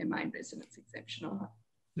least having their main residence exemption on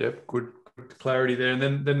it. Yep, good clarity there.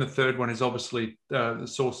 And then the third one is obviously the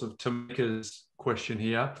source of Tamika's question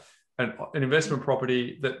here, an investment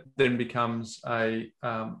property that then becomes a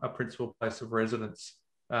principal place of residence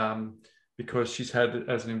because she's had it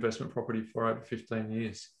as an investment property for over 15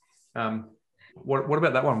 years. What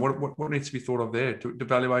about that one? What needs to be thought of there? Do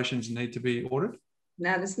valuations need to be ordered?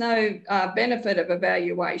 Now, there's no benefit of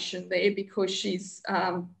evaluation there because she's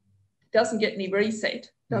doesn't get any reset.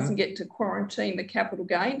 Doesn't get to quarantine the capital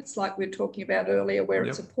gain. It's like we were talking about earlier where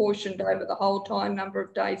it's apportioned over the whole time number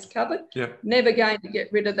of days covered. Yep. Never going to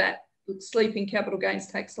get rid of that sleeping capital gains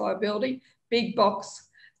tax liability. Big box,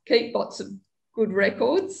 keep lots of good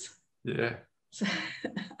records. Yeah.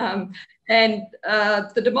 And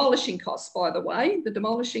the demolishing costs, by the way, the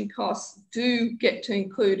demolishing costs do get to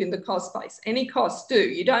include in the cost base. Any costs do.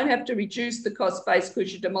 You don't have to reduce the cost base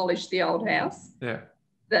because you demolished the old house. Yeah.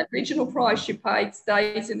 That original price you paid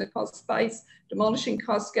stays in the cost base. Demolishing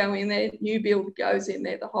costs go in there. New build goes in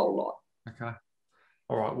there. The whole lot. Okay.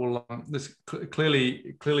 All right. Well, this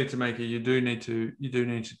clearly, Tamika, you do need to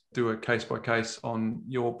do a case by case on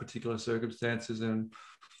your particular circumstances, and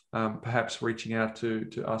perhaps reaching out to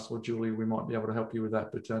us or Julie, we might be able to help you with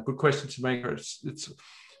that. But good question, Tamika. It's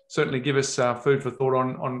certainly give us food for thought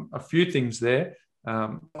on a few things there.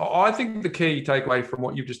 I think the key takeaway from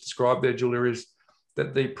what you've just described there, Julia, is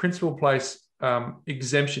that the principal place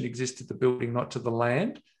exemption exists to the building, not to the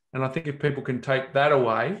land. And I think if people can take that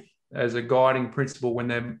away as a guiding principle when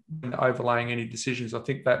they're overlaying any decisions, I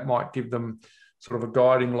think that might give them sort of a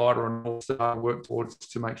guiding light or a North Star to work towards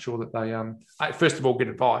to make sure that they, first of all, get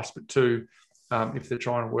advice, but two, if they're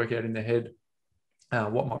trying to work out in their head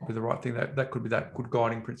what might be the right thing, that could be that good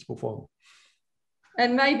guiding principle for them.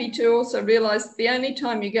 And maybe to also realise the only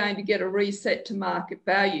time you're going to get a reset to market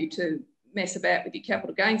value to mess about with your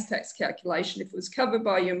capital gains tax calculation, if it was covered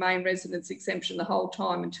by your main residence exemption the whole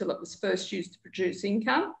time until it was first used to produce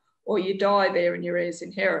income, or you die there and your heirs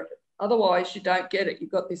inherit it. Otherwise, you don't get it. You've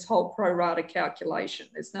got this whole pro rata calculation.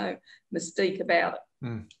 There's no mystique about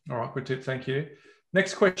it. All right, good tip. Thank you.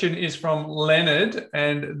 Next question is from Leonard,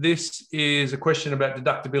 and this is a question about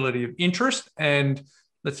deductibility of interest. And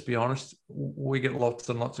let's be honest, we get lots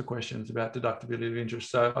and lots of questions about deductibility of interest.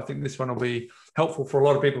 So I think this one will be helpful for a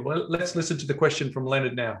lot of people. Let's listen to the question from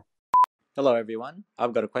Leonard now. Hello, everyone.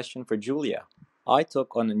 I've got a question for Julia. I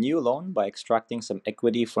took on a new loan by extracting some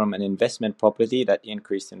equity from an investment property that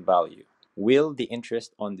increased in value. Will the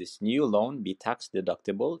interest on this new loan be tax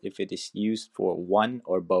deductible if it is used for one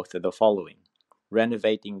or both of the following?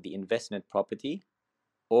 Renovating the investment property,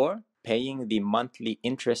 or paying the monthly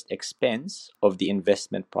interest expense of the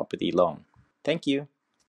investment property loan? Thank you.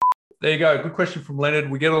 There you go. Good question from Leonard.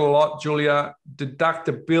 We get it a lot, Julia.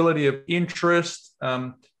 Deductibility of interest.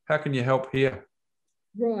 How can you help here?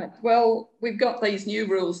 Right. Well, we've got these new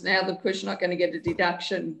rules now that, of course, you're not going to get a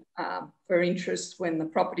deduction for interest when the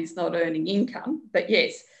property's not earning income. But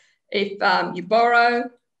yes, if you borrow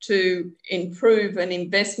to improve an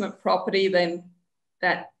investment property, then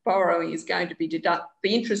that borrowing is going to be the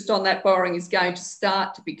interest on that borrowing is going to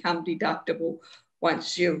start to become deductible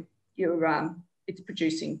once it's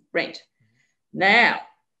producing rent. Now,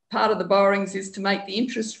 part of the borrowings is to make the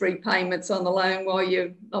interest repayments on the loan while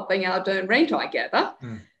you're not being able to earn rent, I gather,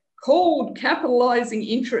 called capitalising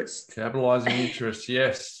interest. Capitalising interest,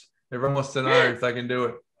 yes. Everyone wants to know if they can do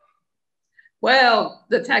it. Well,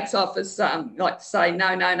 the tax office like to say, no,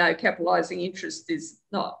 capitalising interest is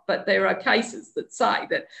not. But there are cases that say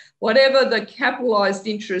that whatever the capitalised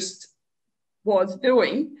interest was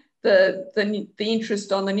doing, the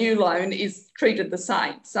interest on the new loan is treated the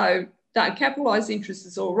same. So capitalised interest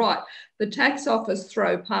is all right. The tax office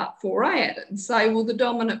throw Part 4A at it and say, well, the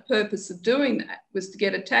dominant purpose of doing that was to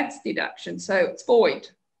get a tax deduction, so it's void.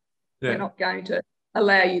 Yeah. We're not going to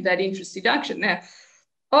allow you that interest deduction. Now,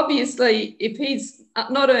 obviously, if he's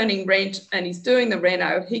not earning rent and he's doing the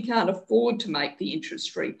reno, he can't afford to make the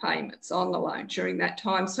interest repayments on the loan during that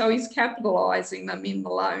time. So he's capitalising them in the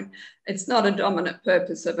loan. It's not a dominant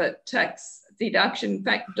purpose of a tax deduction. In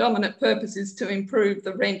fact, the dominant purpose is to improve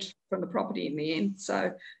the rent from the property in the end.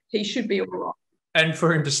 So he should be all right. And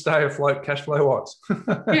for him to stay afloat cash flow-wise.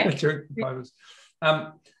 Yeah. During the payments.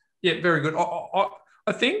 Yeah, very good.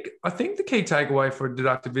 I think the key takeaway for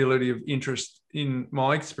deductibility of interest, in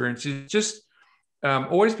my experience, is just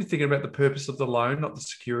always be thinking about the purpose of the loan, not the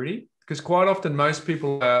security. Because quite often most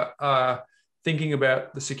people are thinking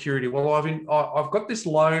about the security. Well, I've got this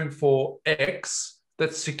loan for X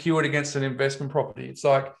that's secured against an investment property. It's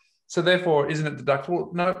like, so therefore, isn't it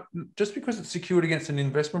deductible? No, just because it's secured against an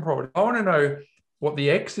investment property. I want to know what the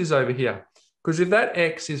X is over here. Because if that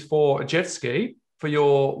X is for a jet ski for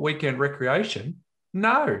your weekend recreation,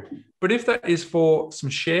 no. But if that is for some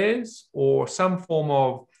shares or some form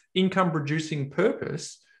of income producing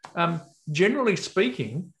purpose, generally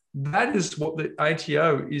speaking, that is what the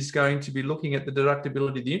ATO is going to be looking at the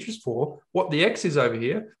deductibility of the interest for, what the X is over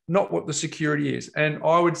here, not what the security is. And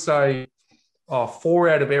I would say 4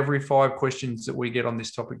 out of every 5 questions that we get on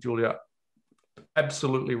this topic, Julia,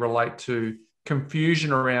 absolutely relate to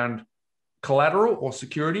confusion around collateral or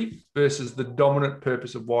security versus the dominant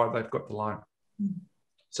purpose of why they've got the loan.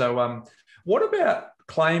 So what about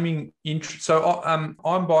claiming interest? So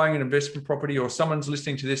I'm buying an investment property, or someone's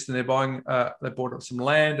listening to this and they bought up some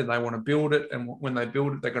land and they want to build it. And when they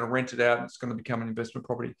build it, they're going to rent it out and it's going to become an investment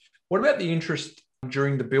property. What about the interest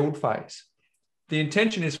during the build phase? The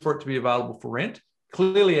intention is for it to be available for rent.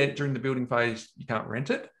 Clearly, during the building phase, you can't rent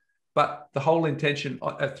it. But the whole intention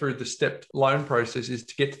through the stepped loan process is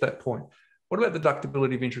to get to that point. What about the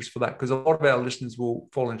deductibility of interest for that? Because a lot of our listeners will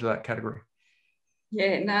fall into that category.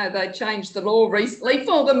 Yeah, no, they changed the law recently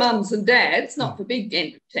for the mums and dads, not for big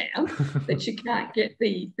end of town, that you can't get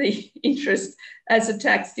the interest as a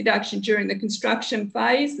tax deduction during the construction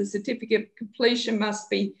phase. The certificate of completion must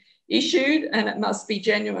be issued and it must be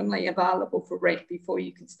genuinely available for rent before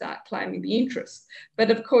you can start claiming the interest.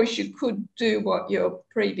 But of course, you could do what your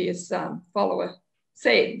previous follower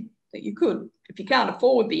said, that you could, if you can't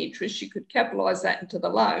afford the interest, you could capitalise that into the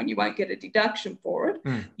loan. You won't get a deduction for it.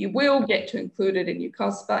 You will get to include it in your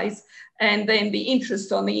cost base. And then the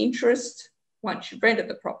interest on the interest, once you've rented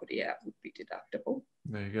the property out, would be deductible.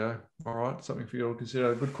 There you go. All right, something for you to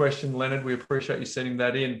consider. Good question, Leonard. We appreciate you sending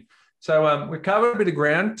that in. So we've covered a bit of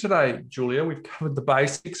ground today, Julia. We've covered the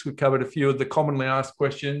basics. We've covered a few of the commonly asked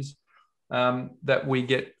questions that we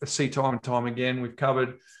see time and time again. We've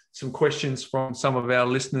covered some questions from some of our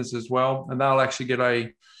listeners as well, and they'll actually get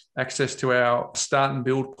access to our Start and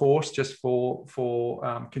Build course just for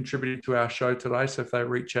contributing to our show today. So if they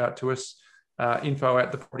reach out to us,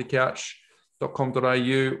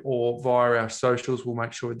 info@thepropertycouch.com.au or via our socials, we'll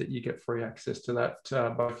make sure that you get free access to that,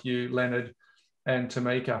 both you, Leonard, and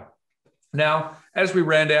Tamika. Now, as we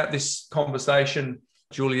round out this conversation,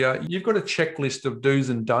 Julia, you've got a checklist of do's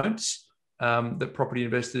and don'ts that property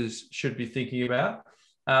investors should be thinking about.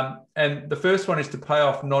 And the first one is to pay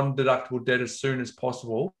off non-deductible debt as soon as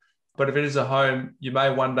possible. But if it is a home, you may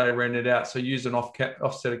one day rent it out. So use an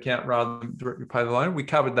offset account rather than directly pay the loan. We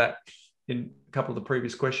covered that in a couple of the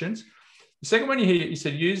previous questions. The second one you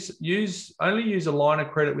said only use a line of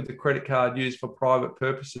credit with the credit card used for private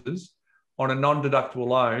purposes on a non-deductible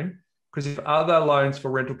loan. Because if other loans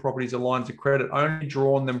for rental properties are lines of credit, only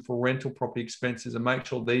draw on them for rental property expenses and make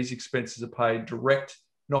sure these expenses are paid direct,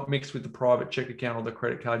 not mixed with the private check account or the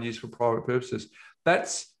credit card used for private purposes.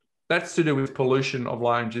 That's to do with pollution of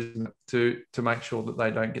loans, isn't it? To make sure that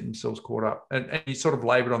they don't get themselves caught up. And you sort of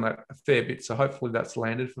laboured on that a fair bit, so hopefully that's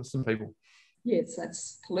landed for some people. Yes,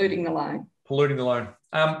 that's polluting the loan. Polluting the loan.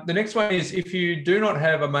 The next one is if you do not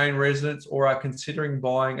have a main residence or are considering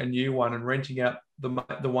buying a new one and renting out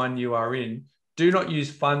the one you are in, do not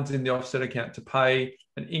use funds in the offset account to pay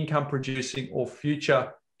an income producing or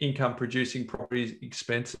future income producing properties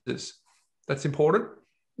expenses. That's important.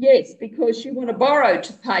 Yes, because you want to borrow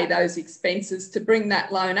to pay those expenses to bring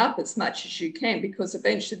that loan up as much as you can, because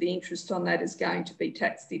eventually the interest on that is going to be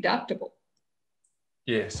tax deductible.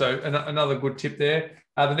 Yeah, so another good tip there.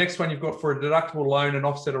 The next one you've got for a deductible loan, an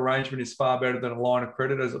offset arrangement is far better than a line of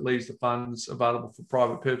credit as it leaves the funds available for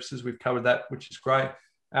private purposes. We've covered that, which is great.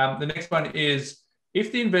 The next one is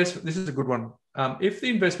if the investment, this is a good one. If the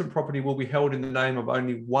investment property will be held in the name of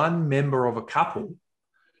only one member of a couple,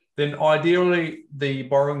 then ideally the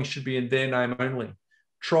borrowing should be in their name only.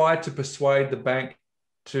 Try to persuade the bank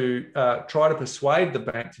to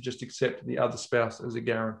just accept the other spouse as a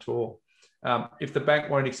guarantor. If the bank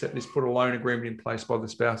won't accept this, put a loan agreement in place by the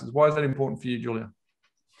spouses. Why is that important for you, Julia?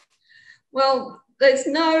 Well, there's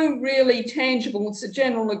no really tangible, it's a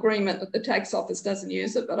general agreement that the tax office doesn't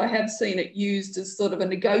use it, but I have seen it used as sort of a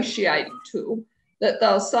negotiating tool, that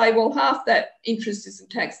they'll say, well, half that interest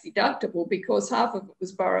isn't tax deductible because half of it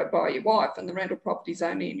was borrowed by your wife and the rental property's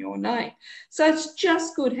only in your name. So it's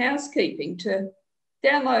just good housekeeping to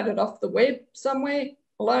download it off the web somewhere,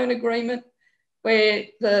 a loan agreement, where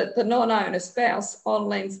the non-owner spouse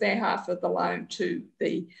on-lends their half of the loan to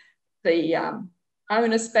the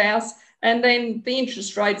owner spouse, and then the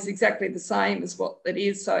interest rate is exactly the same as what it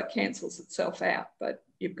is, so it cancels itself out, but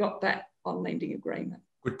you've got that on-lending agreement.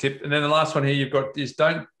 Good tip. And then the last one here you've got is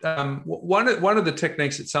don't, one of the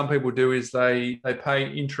techniques that some people do is they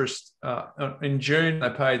pay interest in June, they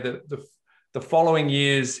pay the following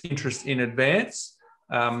year's interest in advance,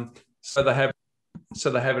 so they have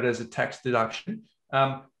it as a tax deduction.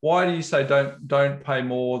 Why do you say don't pay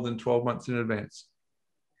more than 12 months in advance?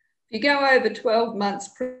 If you go over 12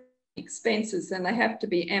 months expenses, then they have to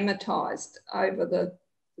be amortised over the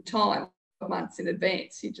time, 12 months in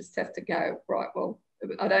advance. You just have to go, right, well,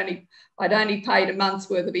 I'd only paid a month's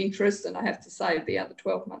worth of interest and I have to save the other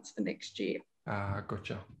 12 months for next year.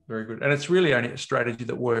 Gotcha. Very good. And it's really only a strategy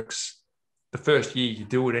that works the first year you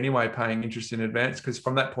do it anyway, paying interest in advance, because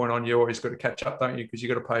from that point on, you always got to catch up, don't you? Because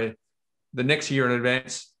you've got to pay the next year in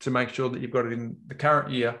advance to make sure that you've got it in the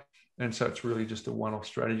current year. And so it's really just a one-off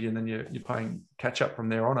strategy, and then you're paying catch up from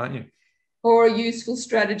there on, aren't you? Or a useful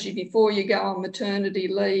strategy before you go on maternity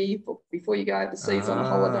leave or before you go overseas on a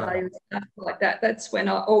holiday and stuff like that. That's when,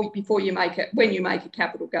 when you make a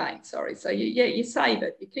capital gain, sorry. So you save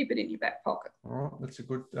it, you keep it in your back pocket. All right, that's a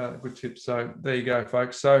good tip. So there you go,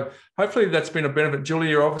 folks. So hopefully that's been a benefit. Julie,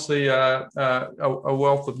 you're obviously a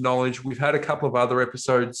wealth of knowledge. We've had a couple of other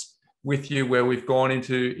episodes with you where we've gone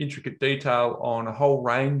into intricate detail on a whole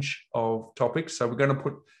range of topics. So we're going to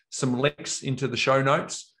put some links into the show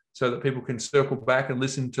notes so that people can circle back and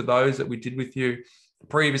listen to those that we did with you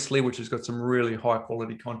previously, which has got some really high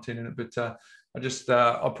quality content in it. But I just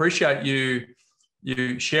appreciate you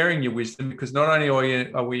sharing your wisdom, because not only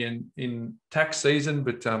are we in tax season,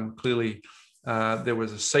 but clearly there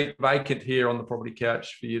was a seat vacant here on the property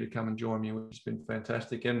couch for you to come and join me, which has been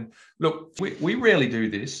fantastic. And look, we rarely do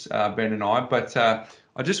this, Ben and I, but I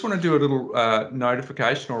just want to do a little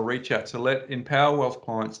notification or reach out to let Empower Wealth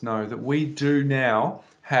clients know that we do now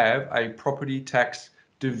have a property tax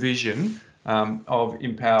division of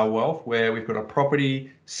Empower Wealth, where we've got a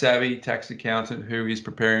property savvy tax accountant who is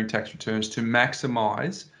preparing tax returns to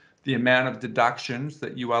maximize the amount of deductions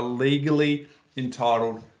that you are legally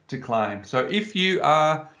entitled to claim. So if you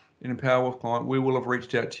are an Empower Wealth client, we will have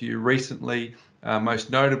reached out to you recently, most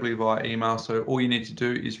notably via email. So all you need to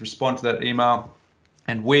do is respond to that email,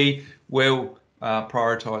 and we will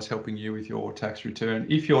prioritise helping you with your tax return.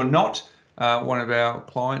 If you're not one of our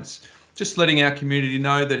clients, just letting our community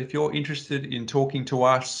know that if you're interested in talking to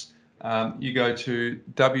us, you go to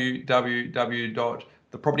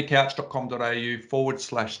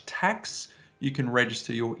www.thepropertycouch.com.au/tax. You can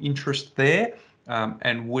register your interest there.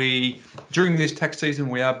 And during this tax season,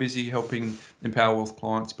 we are busy helping Empower Wealth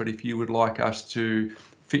clients. But if you would like us to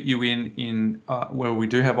fit you in where we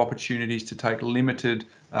do have opportunities to take limited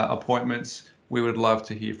appointments, we would love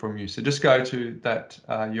to hear from you. So just go to that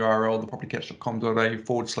URL,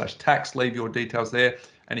 thepropertycouch.com.au/tax, leave your details there.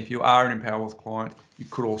 And if you are an Empower Wealth client, you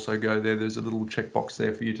could also go there. There's a little checkbox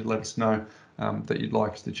there for you to let us know that you'd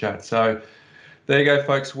like us to chat. So there you go,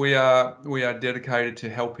 folks. We are dedicated to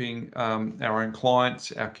helping our own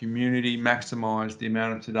clients, our community, maximise the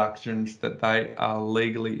amount of deductions that they are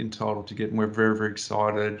legally entitled to get. And we're very, very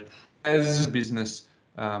excited as a business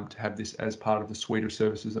to have this as part of the suite of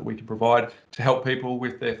services that we can provide to help people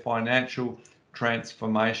with their financial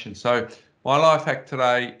transformation. So my life hack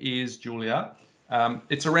today is, Julia,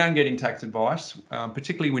 it's around getting tax advice,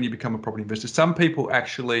 particularly when you become a property investor. Some people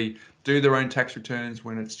actually do their own tax returns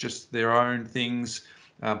when it's just their own things,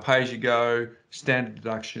 pay as you go, standard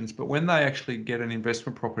deductions. But when they actually get an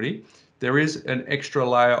investment property, there is an extra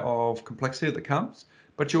layer of complexity that comes,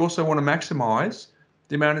 but you also want to maximise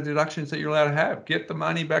the amount of deductions that you're allowed to have. Get the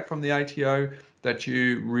money back from the ATO that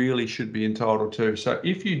you really should be entitled to. So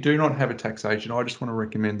if you do not have a tax agent, I just want to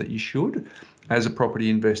recommend that you should as a property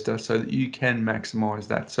investor so that you can maximise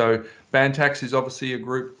that. So Bantax is obviously a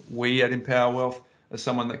group we at Empower Wealth are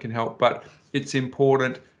someone that can help, but it's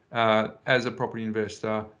important as a property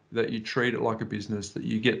investor that you treat it like a business, that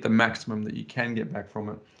you get the maximum that you can get back from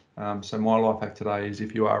it. So my life hack today is,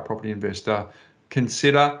 if you are a property investor,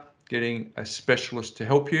 consider getting a specialist to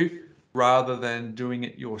help you rather than doing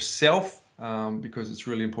it yourself, because it's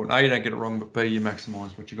really important. A, you don't get it wrong, but B, you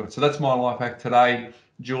maximise what you got. So that's my life hack today,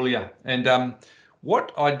 Julia. And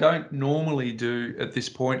what I don't normally do at this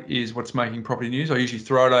point is what's making property news. I usually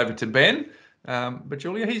throw it over to Ben, but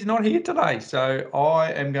Julia, he's not here today. So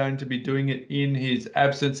I am going to be doing it in his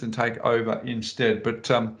absence and take over instead. But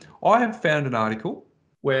I have found an article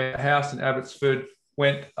where a house in Abbotsford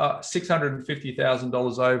went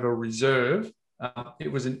 $650,000 over reserve. It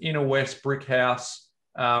was an inner west brick house,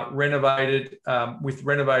 renovated with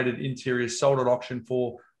renovated interiors, sold at auction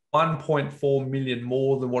for $1.4 million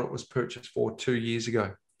more than what it was purchased for 2 years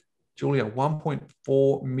ago. Julia,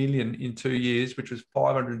 $1.4 million in 2 years, which was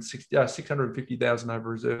 $650,000 over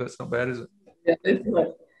reserve. That's not bad, is it? Yeah,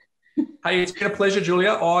 definitely. Hey, it's been a pleasure,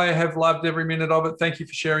 Julia. I have loved every minute of it. Thank you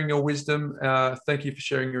for sharing your wisdom. Thank you for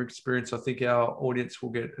sharing your experience. I think our audience will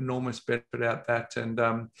get enormous benefit out of that. And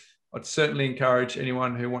I'd certainly encourage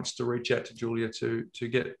anyone who wants to reach out to Julia to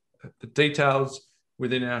get the details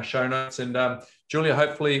within our show notes. And Julia,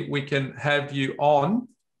 hopefully we can have you on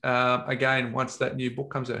again once that new book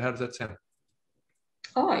comes out. How does that sound?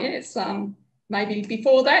 Oh, yes. Maybe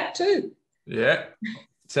before that too. Yeah.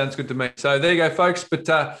 Sounds good to me. So there you go, folks. But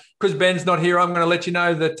because Ben's not here, I'm going to let you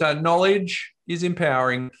know that knowledge is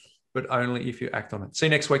empowering, but only if you act on it. See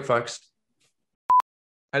you next week, folks.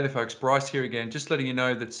 Hey there, folks. Bryce here again. Just letting you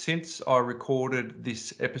know that since I recorded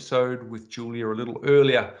this episode with Julia a little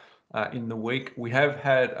earlier in the week, we have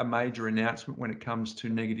had a major announcement when it comes to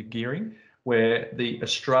negative gearing, where the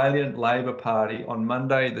Australian Labor Party on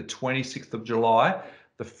Monday, the 26th of July,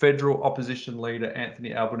 the federal opposition leader,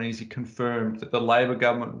 Anthony Albanese, confirmed that the Labor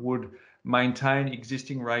government would maintain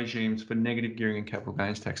existing regimes for negative gearing and capital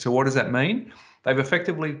gains tax. So what does that mean? They've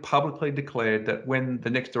effectively publicly declared that when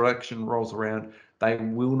the next election rolls around, they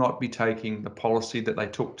will not be taking the policy that they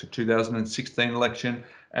took to 2016 election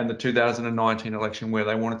and the 2019 election, where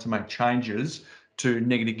they wanted to make changes to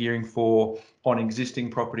negative gearing on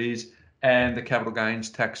existing properties and the capital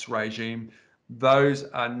gains tax regime. Those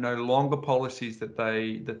are no longer policies that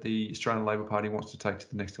the Australian Labor Party wants to take to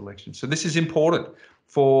the next election. So this is important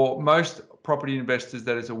for most property investors.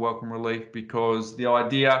 That is a welcome relief, because the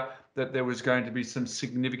idea that there was going to be some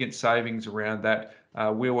significant savings around that,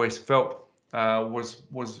 we always felt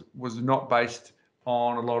was not based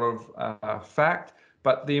on a lot of fact.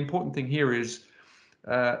 But the important thing here is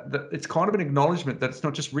that it's kind of an acknowledgement that it's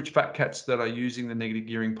not just rich fat cats that are using the negative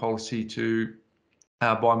gearing policy to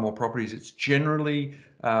buy more properties. It's generally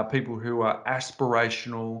people who are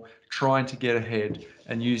aspirational, trying to get ahead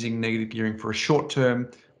and using negative gearing for a short term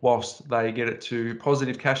whilst they get it to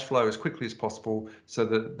positive cash flow as quickly as possible, so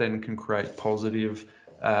that then can create positive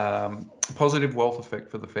wealth effect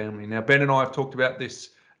for the family. Now, Ben and I have talked about this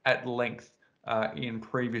at length in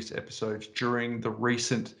previous episodes during the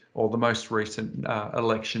most recent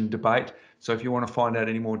election debate. So if you want to find out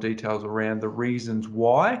any more details around the reasons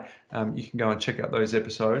why, you can go and check out those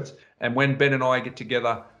episodes. And when Ben and I get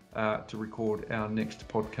together to record our next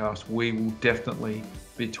podcast, we will definitely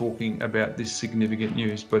be talking about this significant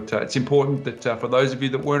news. But it's important that for those of you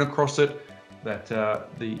that weren't across it, that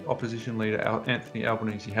the opposition leader, Anthony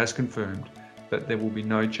Albanese, has confirmed that there will be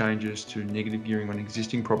no changes to negative gearing on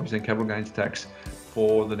existing properties and capital gains tax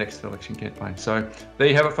for the next election campaign. So there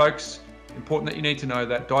you have it, folks. Important that you need to know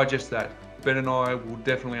that, digest that. Ben and I will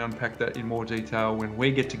definitely unpack that in more detail when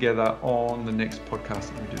we get together on the next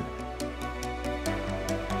podcast that we do.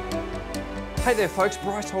 Hey there folks,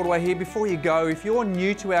 Bryce Holdaway here. Before you go, if you're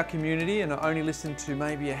new to our community and only listened to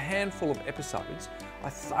maybe a handful of episodes, I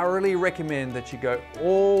thoroughly recommend that you go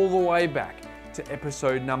all the way back to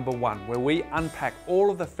episode number 1, where we unpack all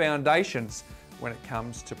of the foundations when it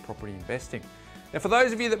comes to property investing. Now, for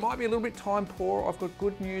those of you that might be a little bit time poor, I've got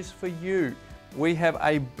good news for you. We have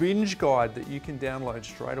a binge guide that you can download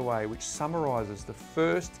straight away, which summarizes the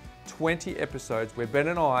first 20 episodes where Ben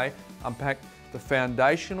and I unpack the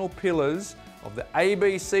foundational pillars of the A,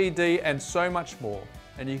 B, C, D, and so much more.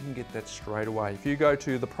 And you can get that straight away. If you go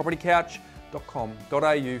to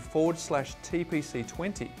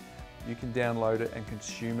thepropertycouch.com.au/TPC20, you can download it and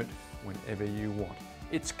consume it whenever you want.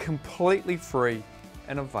 It's completely free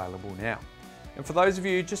and available now. And for those of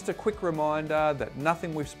you, just a quick reminder that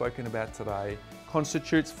nothing we've spoken about today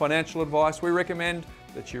constitutes financial advice. We recommend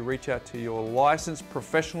that you reach out to your licensed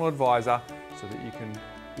professional advisor so that you can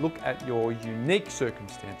look at your unique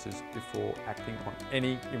circumstances before acting on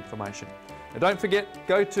any information. Now don't forget,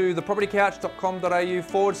 go to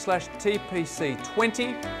thepropertycouch.com.au/TPC20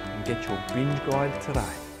 and get your binge guide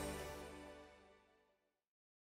today.